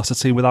a much lesser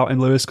team without him,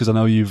 Lewis? Because I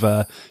know you've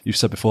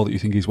said before that you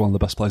think he's one of the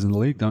best players in the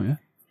league, don't you?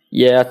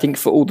 Yeah, I think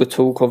for all the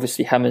talk,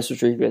 obviously James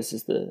Rodriguez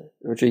is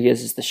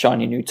the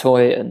shiny new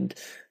toy, and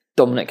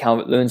Dominic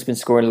Calvert-Lewin's been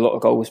scoring a lot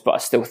of goals, but I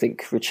still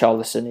think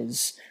Richarlison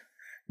is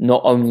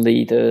not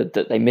only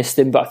that they missed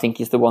him, but I think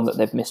he's the one that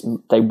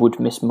they would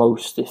miss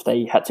most if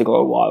they had to go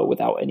a while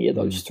without any of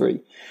those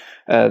three.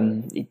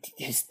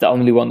 He's the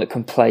only one that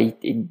can play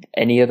in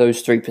any of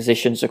those three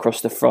positions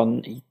across the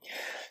front,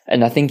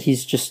 and I think I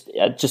just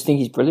think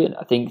he's brilliant.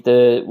 I think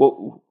before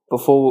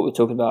what we're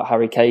talking about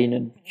Harry Kane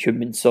and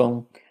Heung-min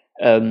Son,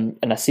 and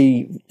I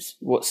see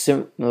what's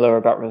similar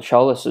about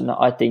Richarlison.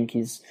 I think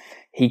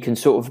he can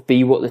sort of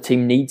be what the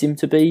team needs him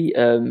to be.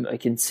 I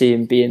can see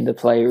him being the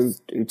player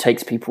who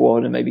takes people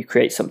on and maybe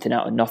creates something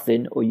out of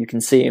nothing, or you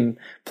can see him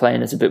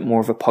playing as a bit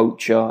more of a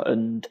poacher.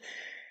 And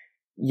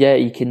yeah,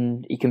 he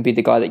can be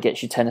the guy that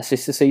gets you 10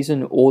 assists a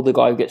season, or the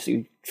guy who gets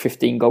you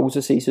 15 goals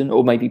a season,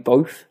 or maybe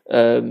both.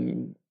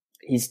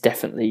 He's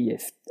definitely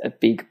a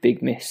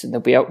big miss, and they'll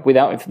be out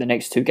without him for the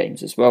next two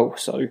games as well.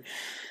 So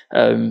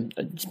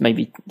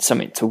maybe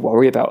something to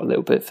worry about a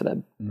little bit for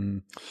them.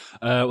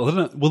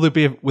 Will they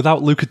be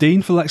without Luca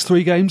Dean for the next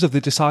three games? Have they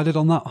decided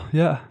on that?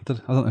 Yeah, I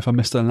don't know if I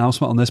missed an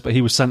announcement on this, but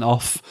he was sent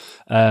off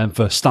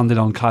for standing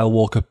on Kyle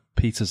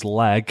Walker-Peters'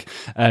 leg.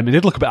 It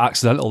did look a bit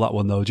accidental, that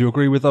one, though. Do you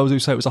agree with those who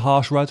say it was a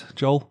harsh red,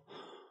 Joel?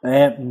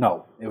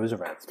 No, it was a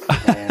red.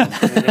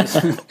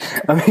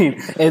 I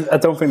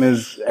don't think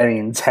there's any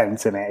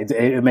intent in it.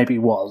 It maybe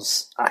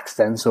was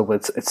accidental,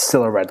 but it's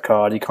still a red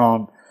card. You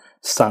can't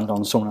stand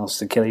on someone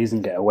else's Achilles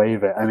and get away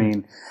with it. I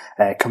mean,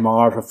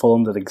 Kamara for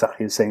Fulham did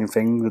exactly the same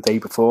thing the day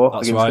before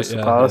against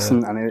Crystal Palace,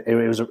 and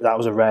that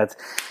was a red.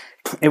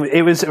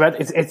 It was a red.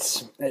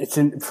 It's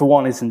for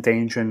one, it's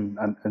endangering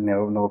and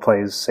another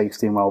player's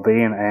safety and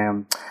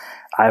well-being.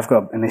 I've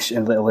got a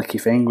little icky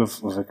thing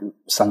with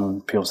standing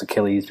on people's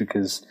Achilles,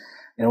 because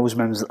I always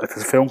remember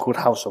there's a film called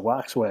House of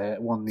Wax where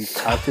one of the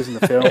characters in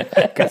the film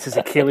gets his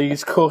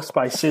Achilles cut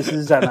by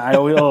scissors, and I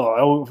always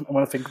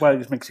when I think about it, it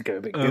just makes it go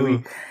a bit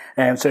gooey.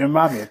 So it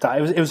reminded me of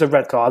that. It was a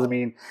red card. I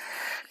mean,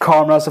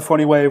 karma has a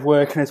funny way of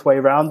working its way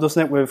around,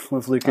 doesn't it, with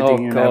Luca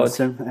Dean and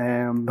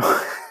Everton?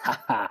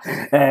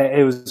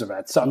 It was a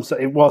red. So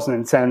it wasn't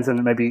intent,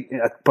 and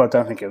but I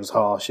don't think it was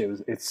harsh.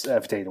 It's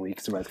every day of the week.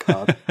 It's a red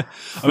card.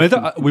 I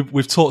mean,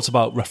 we've talked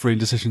about refereeing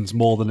decisions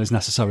more than is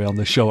necessary on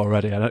this show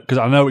already, because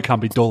I know it can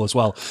be dull as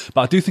well.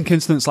 But I do think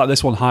incidents like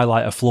this one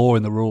highlight a flaw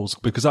in the rules,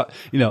 because I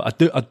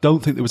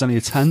don't think there was any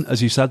intent,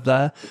 as you said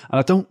there, and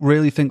I don't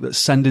really think that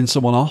sending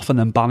someone off and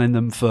then banning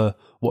them for,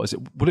 what is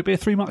it? Would it be a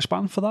 3-match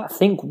ban for that? I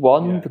think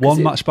one. Yeah.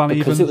 One match ban,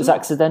 because it was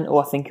accidental.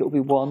 I think it will be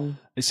one.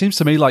 It seems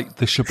to me like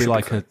there should be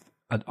like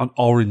an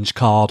orange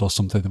card or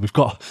something. There's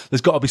got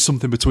to be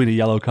something between a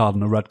yellow card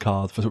and a red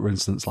card for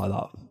instance like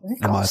that. You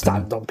can't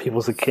stand on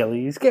people's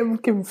Achilles.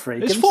 Give them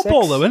free. It's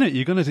football, though, isn't it?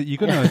 You're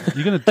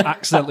gonna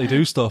accidentally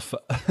do stuff.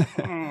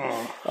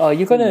 Oh,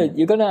 you're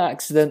gonna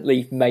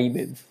accidentally maim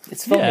him.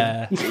 It's fine.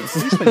 Yeah,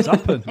 these things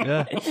happen.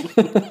 Yeah.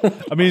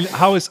 I mean,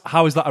 how is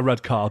that a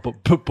red card?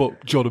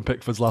 But Jordan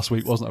Pickford's last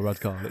week wasn't a red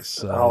card.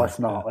 Let's not.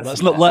 Let's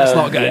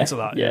not get into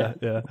that.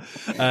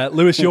 Yeah.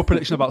 Lewis, your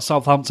prediction about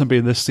Southampton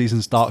being this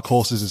season's dark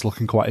horses is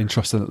looking quite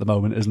interesting at the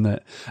moment, isn't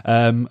it?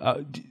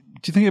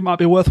 Do you think it might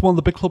be worth one of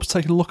the big clubs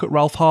taking a look at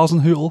Ralph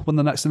Hasenhüttl when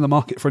they're next in the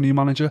market for a new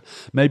manager?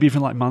 Maybe even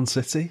like Man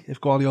City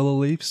if Guardiola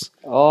leaves?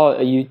 Oh,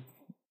 are you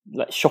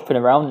like shopping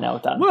around now,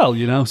 Dan? Well,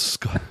 got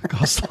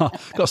to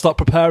start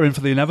preparing for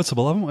the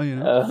inevitable, haven't we?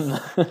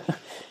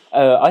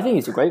 I think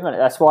he's a great man.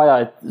 That's why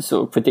I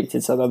sort of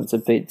predicted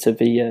Southampton to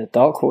be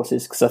dark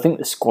horses, because I think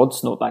the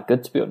squad's not that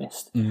good, to be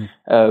honest. And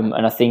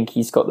I think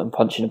he's got them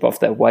punching above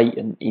their weight.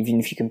 And even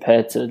if you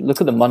compare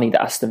look at the money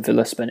that Aston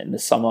Villa spent in the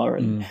summer,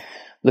 and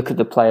look at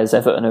the players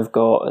Everton have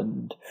got,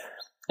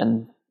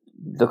 and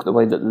look at the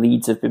way that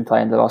Leeds have been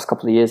playing the last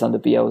couple of years under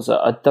Bielsa.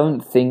 I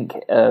don't think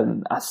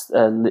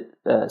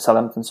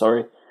Southampton,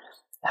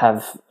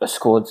 have a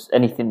squad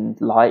anything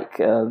like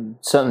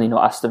certainly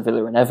not Aston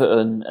Villa and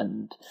Everton.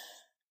 And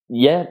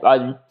yeah,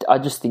 I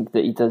just think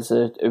that he does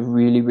a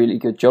really, really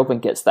good job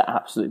and gets the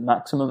absolute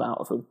maximum out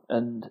of them.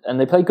 And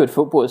they play good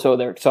football as well.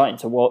 They're exciting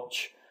to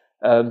watch.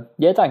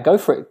 Yeah, Dan, go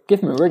for it.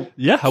 Give him a ring.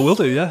 Yeah, I will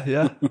do.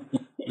 Yeah.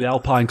 The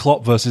Alpine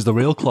Klopp versus the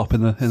real Klopp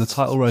in the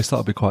title race. That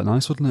would be quite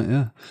nice, wouldn't it?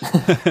 Yeah.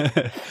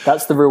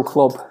 That's the real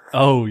club.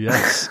 Oh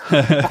yes.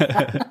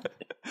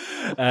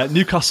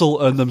 Newcastle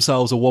earned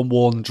themselves a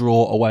 1-1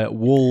 draw away at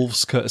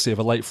Wolves, courtesy of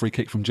a late free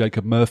kick from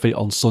Jacob Murphy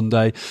on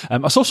Sunday.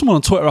 I saw someone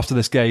on Twitter after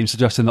this game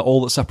suggesting that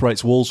all that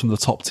separates Wolves from the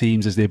top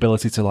teams is the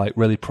ability to like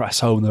really press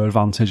home their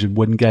advantage and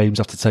win games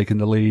after taking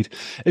the lead.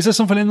 Is there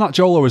something in that,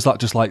 Joel, or is that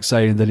just like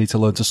saying they need to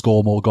learn to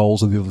score more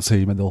goals than the other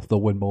team and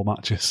they'll win more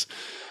matches?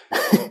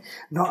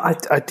 No,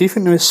 I do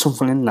think there is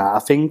something in that. I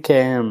think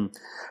the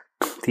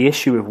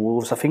issue with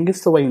Wolves, I think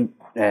it's the way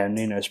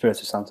Nuno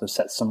Espirito Santo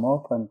sets them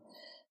up, and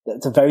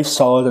they're very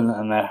solid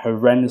and they're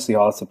horrendously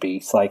hard to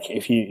beat. Like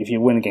if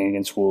you win a game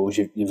against Wolves,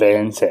 you've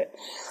earned it.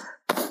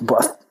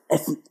 But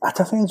I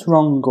don't think it's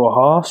wrong or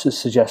harsh to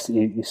suggest that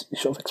you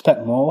sort of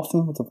expect more of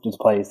them with the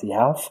players they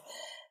have.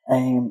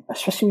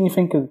 Especially when you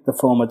think of the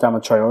form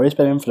Adama Traore's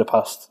been in for the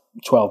past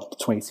 12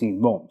 to 18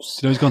 months.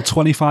 You know, he's gone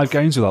 25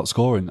 games without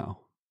scoring now.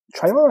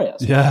 Traore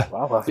has? Yeah.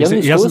 Wow. He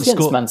hasn't scored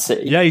against Man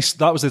City. Yeah,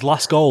 that was his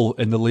last goal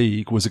in the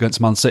league, was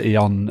against Man City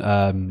on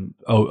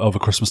over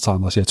Christmas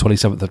time last year,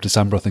 27th of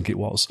December, I think it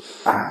was.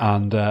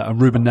 And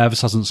Ruben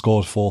Neves hasn't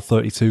scored for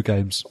 32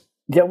 games.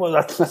 Yeah, well,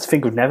 that's the thing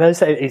with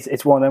Neves.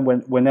 It's one of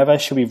them when Neves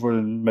should be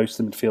running most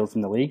of the midfield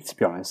in the league, to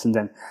be honest. And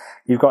then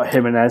you've got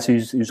Jimenez,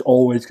 who's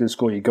always going to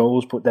score your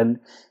goals, but then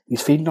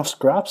he's feeding off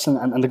scraps.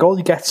 And the goal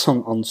he gets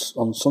on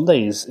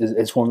Sunday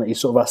is one that he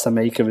sort of has to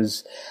make of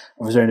his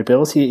own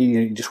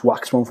ability. He just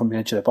whacks one from the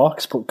edge of the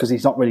box, but because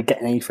he's not really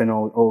getting anything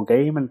all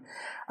game.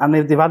 And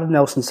they've added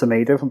Nelson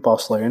Semedo from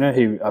Barcelona,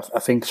 who I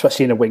think,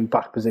 especially in a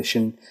wing-back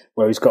position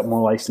where he's got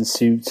more license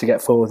to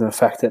get forward and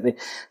effective,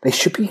 they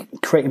should be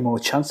creating more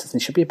chances. They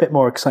should be a bit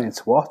more exciting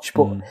to watch.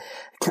 But,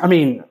 I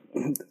mean,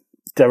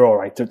 they're all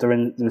right. They're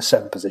in the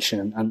 7th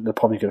position and they're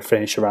probably going to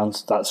finish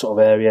around that sort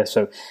of area.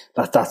 So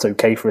that's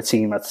okay for a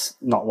team that's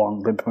not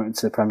long been promoted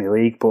to the Premier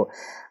League. But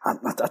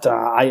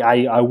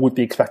I would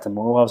be expecting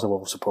more as a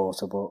Wolves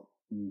supporter, but...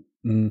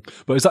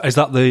 But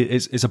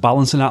is a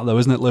balancing act though,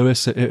 isn't it,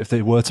 Lewis? If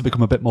they were to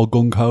become a bit more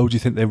gung-ho, do you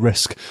think they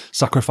risk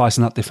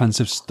sacrificing that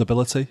defensive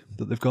stability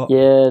that they've got?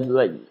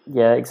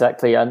 Yeah,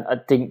 exactly. And I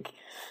think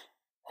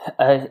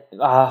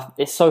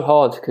it's so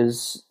hard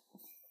because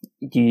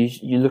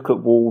you look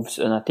at Wolves,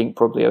 and I think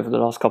probably over the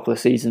last couple of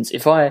seasons,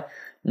 if I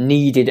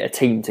needed a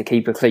team to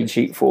keep a clean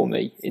sheet for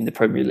me in the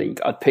Premier League,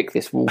 I'd pick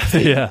this Wolves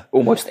team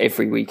almost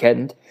every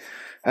weekend.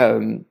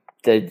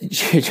 They're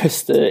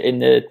just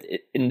in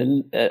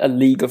a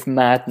league of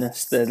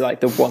madness. They're like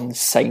the one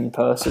sane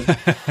person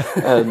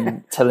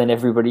telling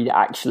everybody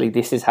actually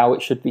this is how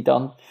it should be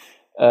done.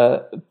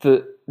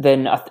 But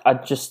then I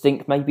just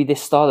think maybe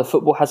this style of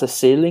football has a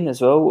ceiling as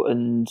well,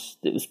 and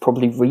it was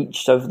probably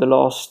reached over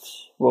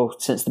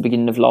since the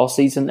beginning of last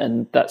season.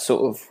 And that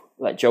sort of,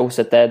 like Joel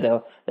said there,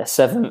 they're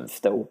 7th.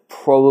 They'll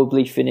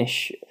probably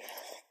finish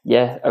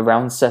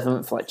around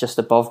 7th, like just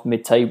above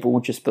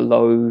mid-table, just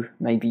below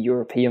maybe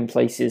European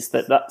places.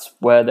 That's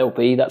where they'll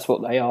be. That's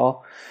what they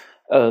are.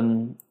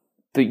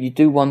 But you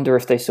do wonder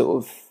if they sort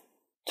of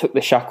took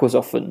the shackles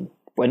off and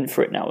went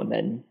for it now and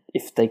then,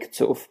 if they could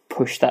sort of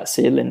push that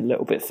ceiling a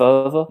little bit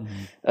further.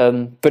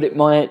 But it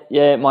might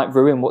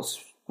ruin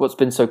what's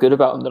been so good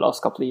about them the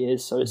last couple of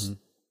years. So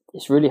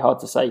it's really hard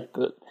to say.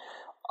 But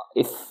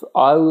if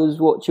I was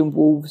watching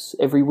Wolves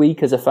every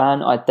week as a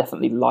fan, I'd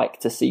definitely like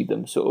to see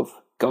them sort of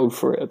go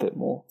for it a bit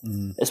more,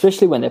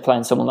 especially when they're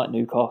playing someone like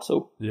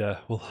Newcastle. Yeah,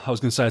 well, I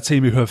was going to say a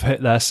team who have hit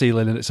their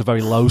ceiling, and it's a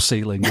very low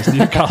ceiling, is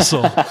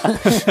Newcastle.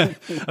 I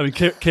mean,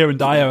 Kieran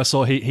Dyer, I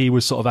saw he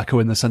was sort of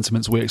echoing the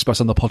sentiments we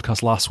expressed on the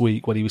podcast last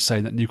week when he was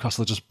saying that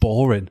Newcastle are just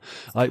boring.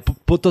 Like,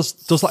 but does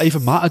that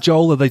even matter,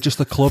 Joel? Are they just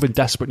a club in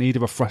desperate need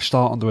of a fresh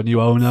start under a new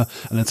owner?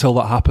 And until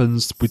that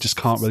happens, we just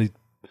can't really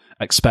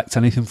expect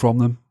anything from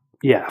them.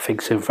 Yeah, I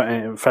think so.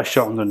 Fresh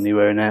start under a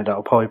new owner,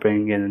 that'll probably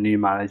bring in a new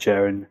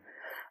manager, and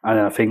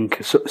I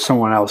think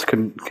someone else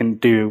can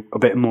do a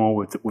bit more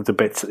with the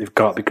bits that they've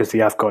got, because they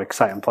have got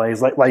exciting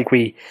players. Like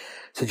we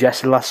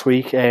suggested last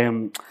week,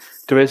 there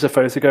is a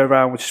photo go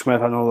around which is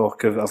worth having a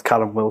look of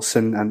Callum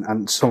Wilson,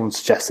 and someone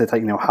suggested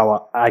that,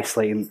 how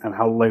isolating and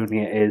how lonely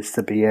it is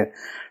to be a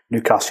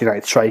Newcastle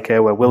United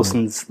striker, where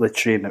Wilson's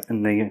literally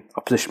in the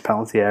opposition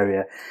penalty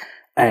area.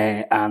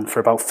 And for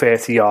about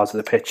 30 yards of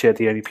the picture,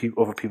 the only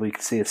other people you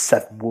can see is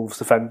 7 Wolves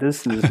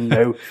defenders. There's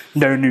no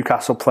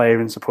Newcastle player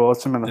in support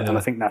of him, and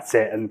I think that's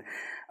it. And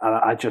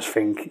I just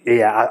think,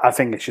 I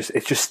think it's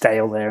just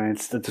stale there, and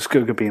it's just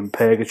going to be in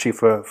purgatory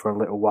for a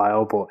little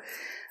while.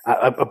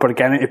 But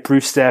again, if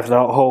Bruce there for the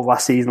whole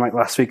last season, like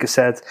last week I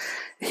said,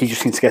 he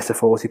just needs to get to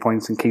 40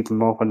 points and keep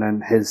them up, and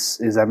then his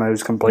MO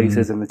is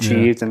completed and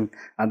achieved, and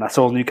that's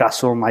all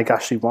Newcastle and Mike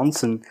Ashley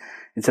wants. And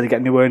instead of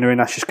getting a new owner in,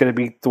 that's just going to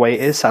be the way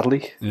it is,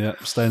 sadly. Yeah,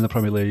 stay in the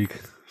Premier League.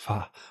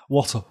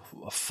 What a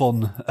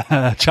fun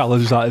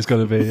challenge that is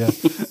going to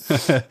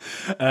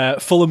be.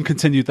 Fulham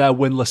continued their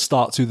winless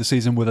start to the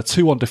season with a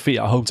 2-1 defeat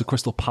at home to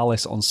Crystal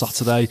Palace on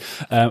Saturday.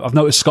 I've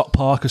noticed Scott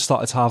Parker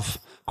started to have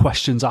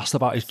questions asked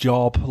about his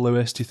job.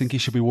 Lewis, do you think he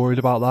should be worried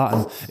about that?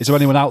 And is there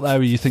anyone out there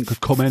who you think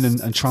could come in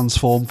and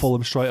transform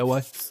Fulham straight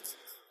away?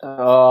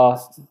 You've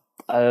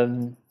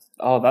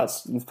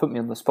put me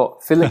on the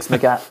spot. Felix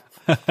Magath.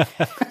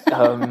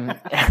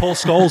 Paul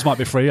Scholes might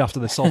be free after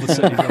this Salford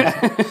City.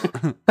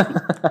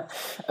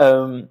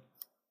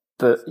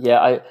 But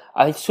yeah,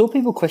 I saw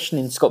people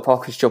questioning Scott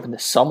Parker's job in the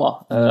summer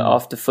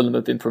after Fulham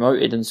had been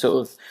promoted, and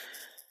sort of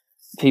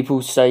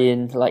people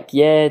saying like,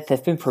 yeah,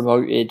 they've been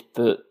promoted,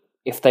 but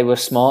if they were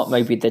smart,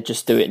 maybe they'd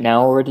just do it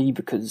now already,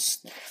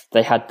 because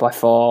they had by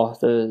far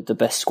the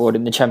best squad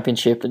in the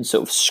Championship and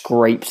sort of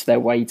scraped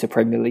their way to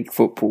Premier League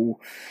football.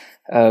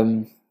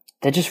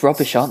 They're just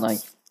rubbish, aren't they?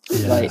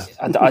 Yeah. Like,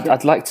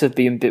 I'd like to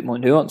be a bit more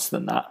nuanced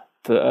than that,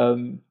 but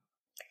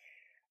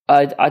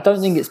I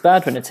don't think it's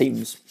bad when a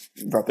team's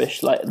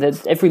rubbish. Like,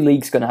 every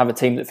league's going to have a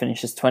team that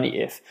finishes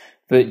 20th,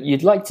 but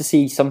you'd like to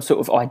see some sort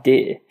of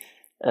idea.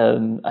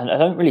 And I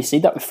don't really see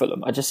that with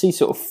Fulham. I just see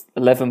sort of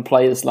 11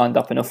 players lined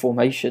up in a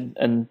formation,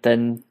 and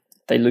then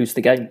they lose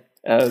the game.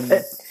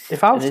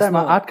 If I was them,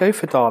 I'd go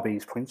for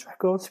Derby's points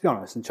record, to be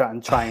honest, and try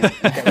and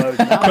get loads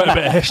of that. Quite a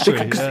bit of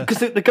history. Because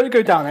they're going to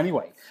go down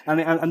anyway. And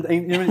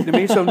you know, they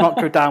may as well not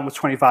go down with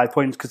 25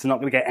 points because they're not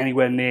going to get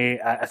anywhere near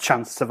a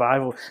chance of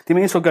survival. They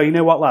may as well go, you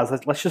know what, lads,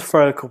 let's just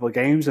throw a couple of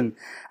games and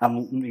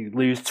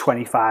lose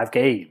 25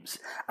 games.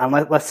 And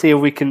let's see if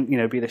we can,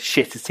 be the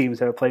shittest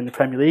teams ever played in the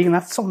Premier League. And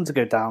that's something to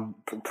go down.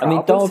 I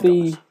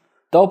mean,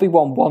 Derby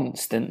won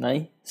once, didn't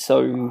they?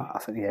 So I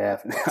think, yeah.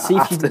 See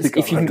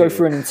if you can go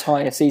through an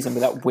entire season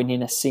without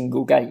winning a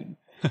single game.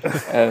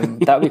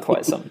 That would be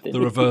quite something. The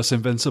reverse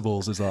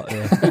Invincibles, is that?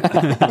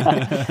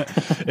 Yeah.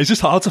 It's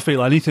just hard to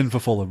feel anything for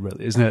Fulham,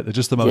 really, isn't it? They're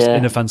just the most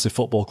inoffensive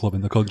football club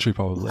in the country,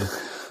 probably.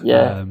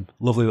 Yeah.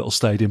 Lovely little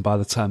stadium by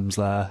the Thames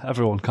there.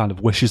 Everyone kind of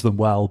wishes them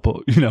well,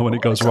 but when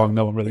it goes wrong,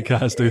 no one really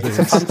cares, do they? It's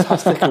a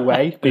fantastic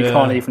away, but you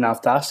can't even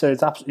have that, so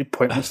it's absolutely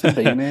pointless to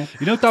being here.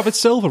 David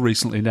Silva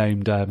recently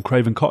named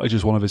Craven Cottage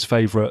as one of his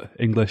favourite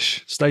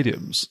English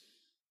stadiums.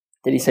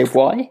 Did he say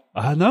why?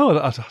 No,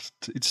 I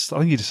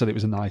think he just said it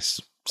was a nice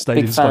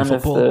stadium to play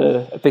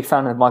football. A big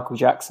fan of Michael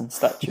Jackson's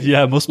statue.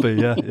 Yeah, must be,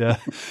 yeah.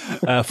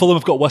 Fulham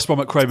have got West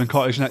Brom at Craven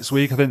Cottage next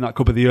week. I think that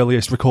could be the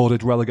earliest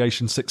recorded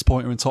relegation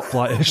 6-pointer in top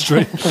flight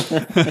history.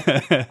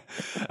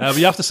 But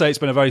you have to say it's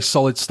been a very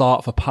solid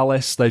start for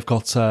Palace. They've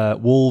got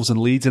Wolves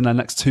and Leeds in their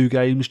next 2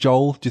 games.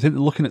 Joel, do you think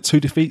they're looking at 2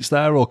 defeats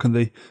there, or can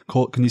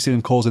you see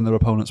them causing their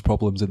opponents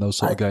problems in those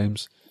sort of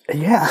games?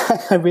 Yeah,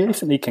 I really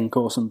think they can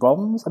cause some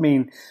problems. I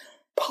mean,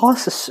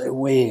 Palace is so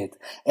weird.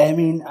 I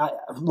mean,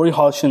 Roy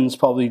Hodgson's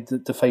probably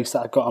the face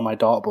that I got on my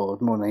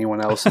dartboard more than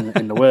anyone else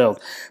in the world.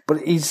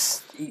 But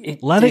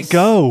let it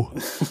go.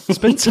 It's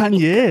been 10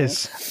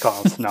 years.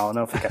 God, no, I'll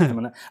never forget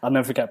them. I'll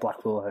never forget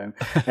Blackpool at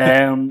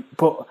home.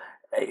 But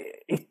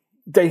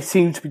they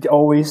seem to be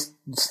always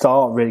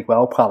start really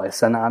well,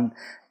 Palace. And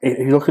if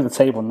you look at the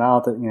table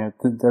now, that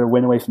they're a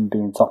win away from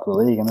being top of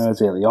the league. I know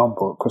it's early on,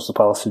 but Crystal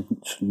Palace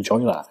should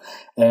enjoy that.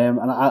 And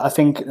I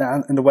think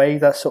in the way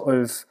that sort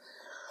of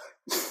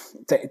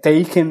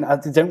they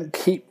don't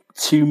keep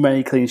too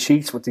many clean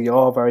sheets, but they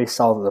are very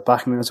solid at the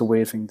back, and that's a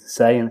weird thing to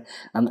say. And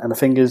the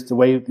thing is, the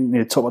way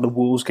talk about the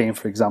Wolves game,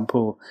 for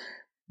example,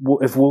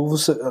 if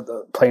Wolves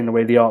are playing the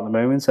way they are at the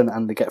moment,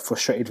 and they get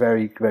frustrated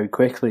very, very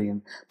quickly,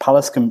 and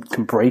Palace can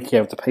break you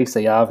out the pace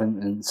they have,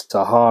 and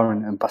Zaha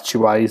and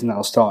Batshuayi is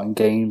now starting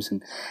games,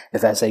 and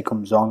if Eze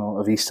comes on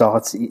or if he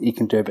starts, he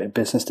can do a bit of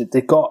business.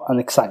 They've got an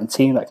exciting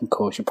team that can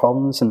cause you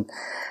problems, and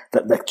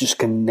that just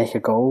can nick a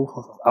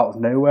goal out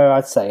of nowhere,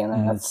 I'd say. And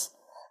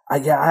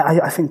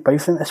I think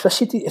both of them,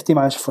 especially if they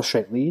manage to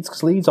frustrate Leeds,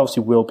 because Leeds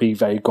obviously will be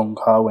very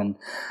gung-ho and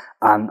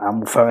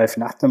will throw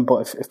everything at them,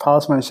 but if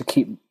Palace manage to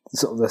keep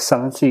sort of the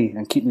sanity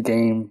and keep the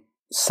game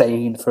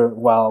sane for a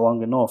while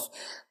long enough,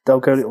 they'll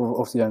go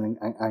off the end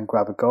and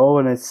grab a goal.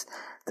 And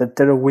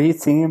they're a weird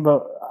team,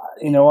 but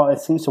you know what? It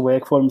seems to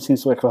work for them. It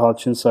seems to work for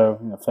Hodgson, so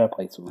fair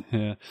play to them.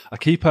 Yeah, I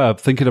keep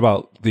thinking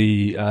about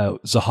the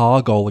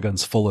Zaha goal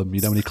against Fulham.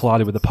 When he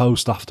collided with the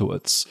post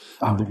afterwards,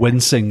 and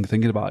wincing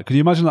thinking about it. Can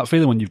you imagine that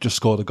feeling when you've just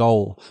scored a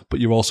goal, but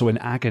you're also in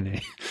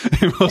agony?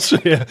 It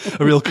must be a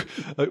real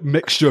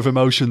mixture of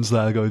emotions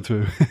there going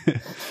through.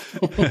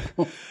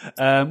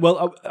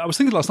 Well, I was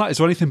thinking last night, is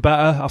there anything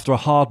better after a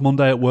hard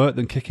Monday at work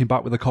than kicking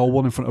back with a cold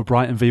one in front of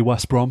Brighton v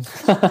West Brom?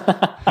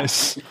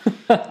 It's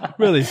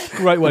really a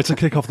great way to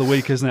kick off the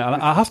week, isn't it?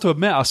 And I have to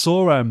admit, I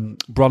saw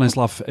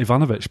Bronislav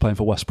Ivanovic playing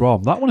for West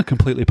Brom. That one had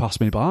completely passed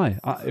me by.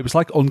 It was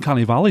like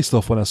Uncanny Valley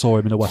stuff when I saw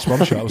him in a West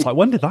Brom shirt. I was like,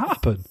 when did that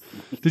happen?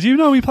 Did you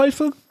know he played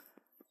for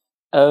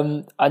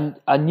them?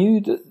 I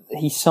knew that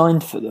he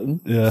signed for them.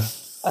 Yeah.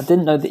 I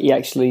didn't know that he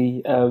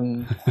actually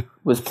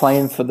was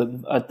playing for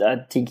them. I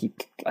think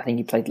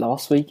he played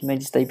last week. He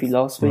made his debut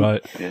last week.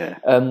 Right. Yeah.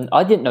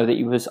 I didn't know that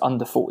he was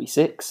under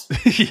 46.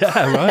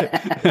 Yeah,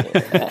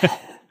 right.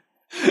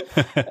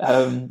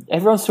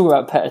 Everyone's talking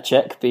about Petr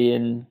Cech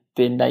being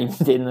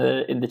named in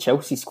the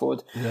Chelsea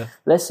squad. Yeah.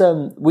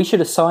 We should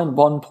assign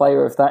one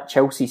player of that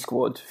Chelsea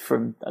squad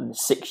from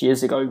 6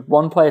 years ago.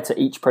 One player to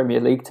each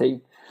Premier League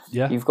team.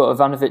 Yeah. You've got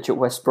Ivanovic at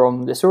West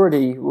Brom. We're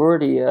already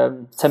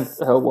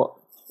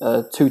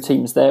two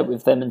teams there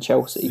with them and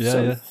Chelsea.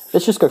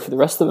 Let's just go for the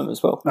rest of them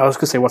as well. I was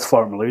going to say, what's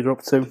Florent Malouda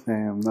up to?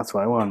 That's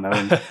what I want to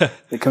know.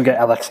 They can get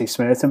Alexei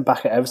Smirtin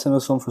back at Everton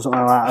or something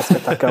like that. Let's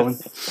get that going.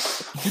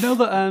 Do you know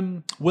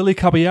that Willy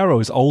Caballero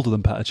is older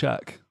than Petr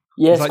Cech?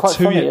 Yeah, He's it's quite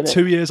funny,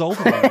 2 years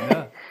older than him,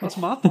 yeah. That's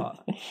mad,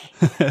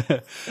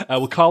 that.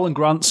 Well, Carlin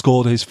Grant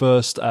scored his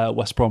first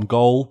West Brom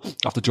goal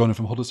after joining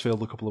from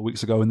Huddersfield a couple of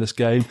weeks ago in this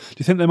game. Do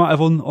you think they might have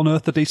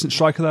unearthed a decent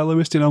striker there,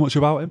 Lewis? Do you know much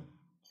about him?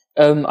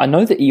 I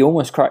know that he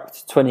almost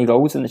cracked 20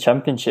 goals in the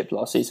Championship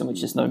last season,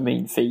 which is no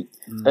mean feat,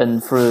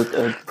 and for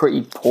a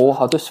pretty poor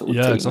Huddersfield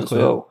team as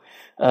well.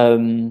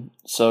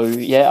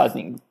 I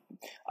think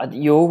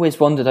you always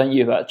wonder, don't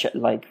you, about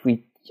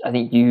I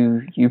think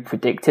you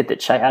predicted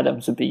that Che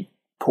Adams would be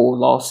poor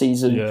last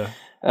season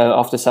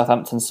after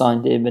Southampton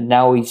signed him, and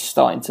now he's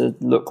starting to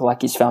look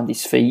like he's found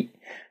his feet,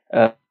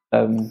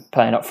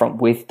 playing up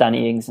front with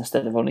Danny Ings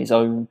instead of on his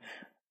own.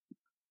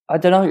 I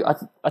don't know.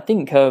 I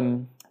think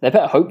they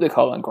better hope that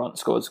Carlin Grant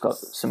got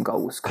some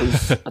goals,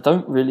 because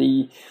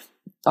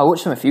I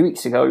watched them a few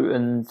weeks ago,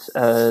 and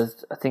I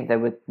think they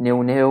were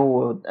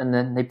 0-0, and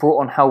then they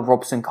brought on Hal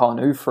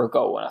Robson-Kanu for a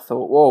goal, and I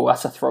thought, whoa,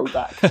 that's a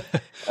throwback.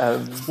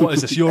 What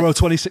is this, Euro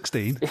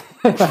 2016?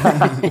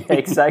 Yeah,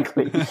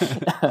 exactly.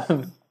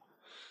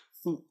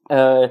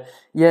 So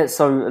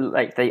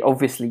they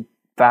obviously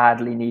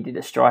badly needed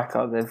a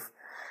striker.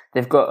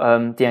 They've got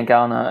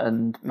Diangana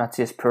and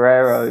Matias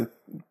Pereira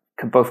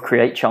could both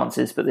create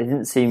chances, but they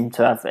didn't seem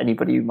to have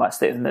anybody who might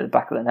stick them at the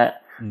back of the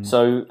net.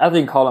 So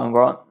adding Carlin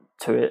Grant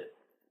to it,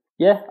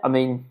 I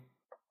mean,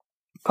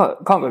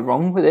 can't go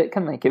wrong with it,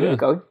 can they? Give it a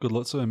go. Good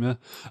luck to him, yeah.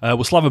 Well,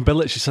 Slaven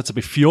Bilic is said to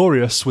be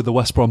furious with the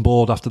West Brom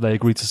board after they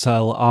agreed to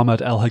sell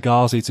Ahmed El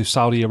Hegazi to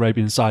Saudi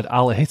Arabian side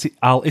Al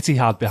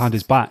Ittihad behind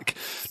his back.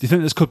 Do you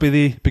think this could be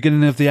the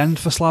beginning of the end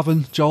for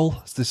Slaven,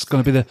 Joel? Is this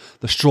going to be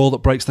the straw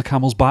that breaks the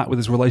camel's back with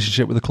his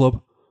relationship with the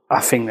club?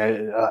 I think that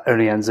it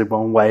only ends in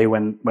one way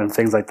when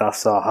things like that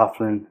start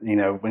happening. You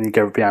know, when you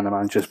go behind the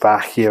manager's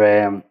back,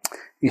 you're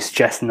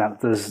suggesting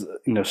that there's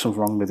something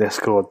wrong with this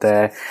squad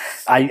there.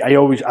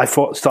 I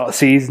thought start of the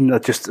season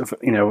that just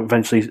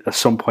eventually at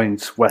some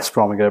point West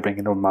Brom are going to bring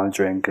another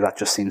manager in, because that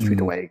just seems to be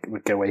the way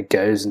it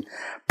goes. And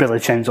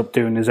Bilic ends up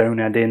doing his own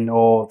heading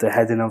or the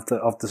heading of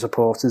the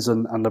supporters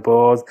and the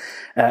board.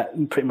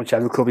 Pretty much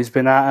every club he's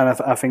been at,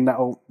 and I think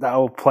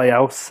that'll play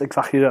out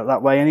exactly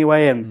that way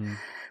anyway. And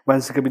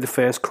when's it going to be the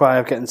first cry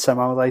of getting Sam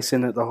Allardyce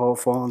in at the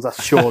Hawthorns?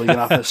 That's surely going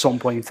to happen at some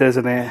point,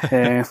 isn't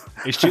it?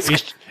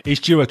 He's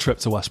due a trip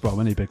to West Brom,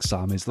 isn't he, Big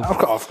Sam? Of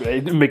course,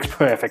 it makes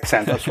perfect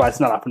sense. That's why it's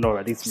not happened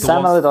already.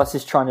 Sam Allardyce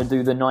is trying to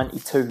do the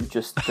 92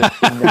 just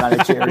in the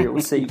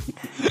managerial seat.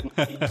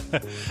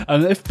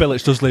 And if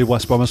Bilic does leave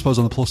West Brom, I suppose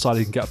on the plus side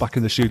he can get back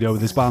in the studio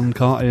with his band,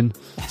 can't he? And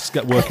just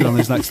get working on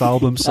his next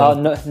album. So.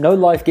 No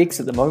live gigs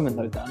at the moment,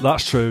 though, Dan.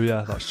 That's true,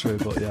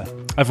 but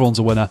everyone's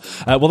a winner.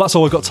 Well, that's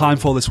all we've got time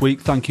for this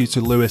week. Thank you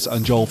to Lewis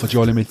and Joel for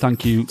joining me.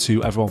 Thank you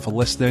to everyone for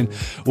listening.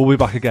 We'll be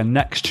back again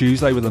next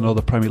Tuesday with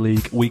another Premier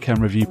League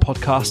Weekend Review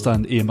podcast,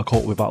 and Ian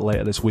McCourt will be back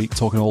later this week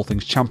talking all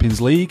things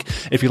Champions League.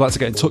 If you'd like to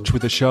get in touch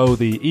with the show,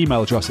 the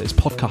email address is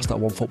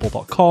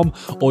podcast@onefootball.com,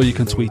 or you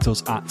can tweet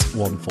us at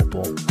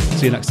onefootball.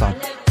 See you next time.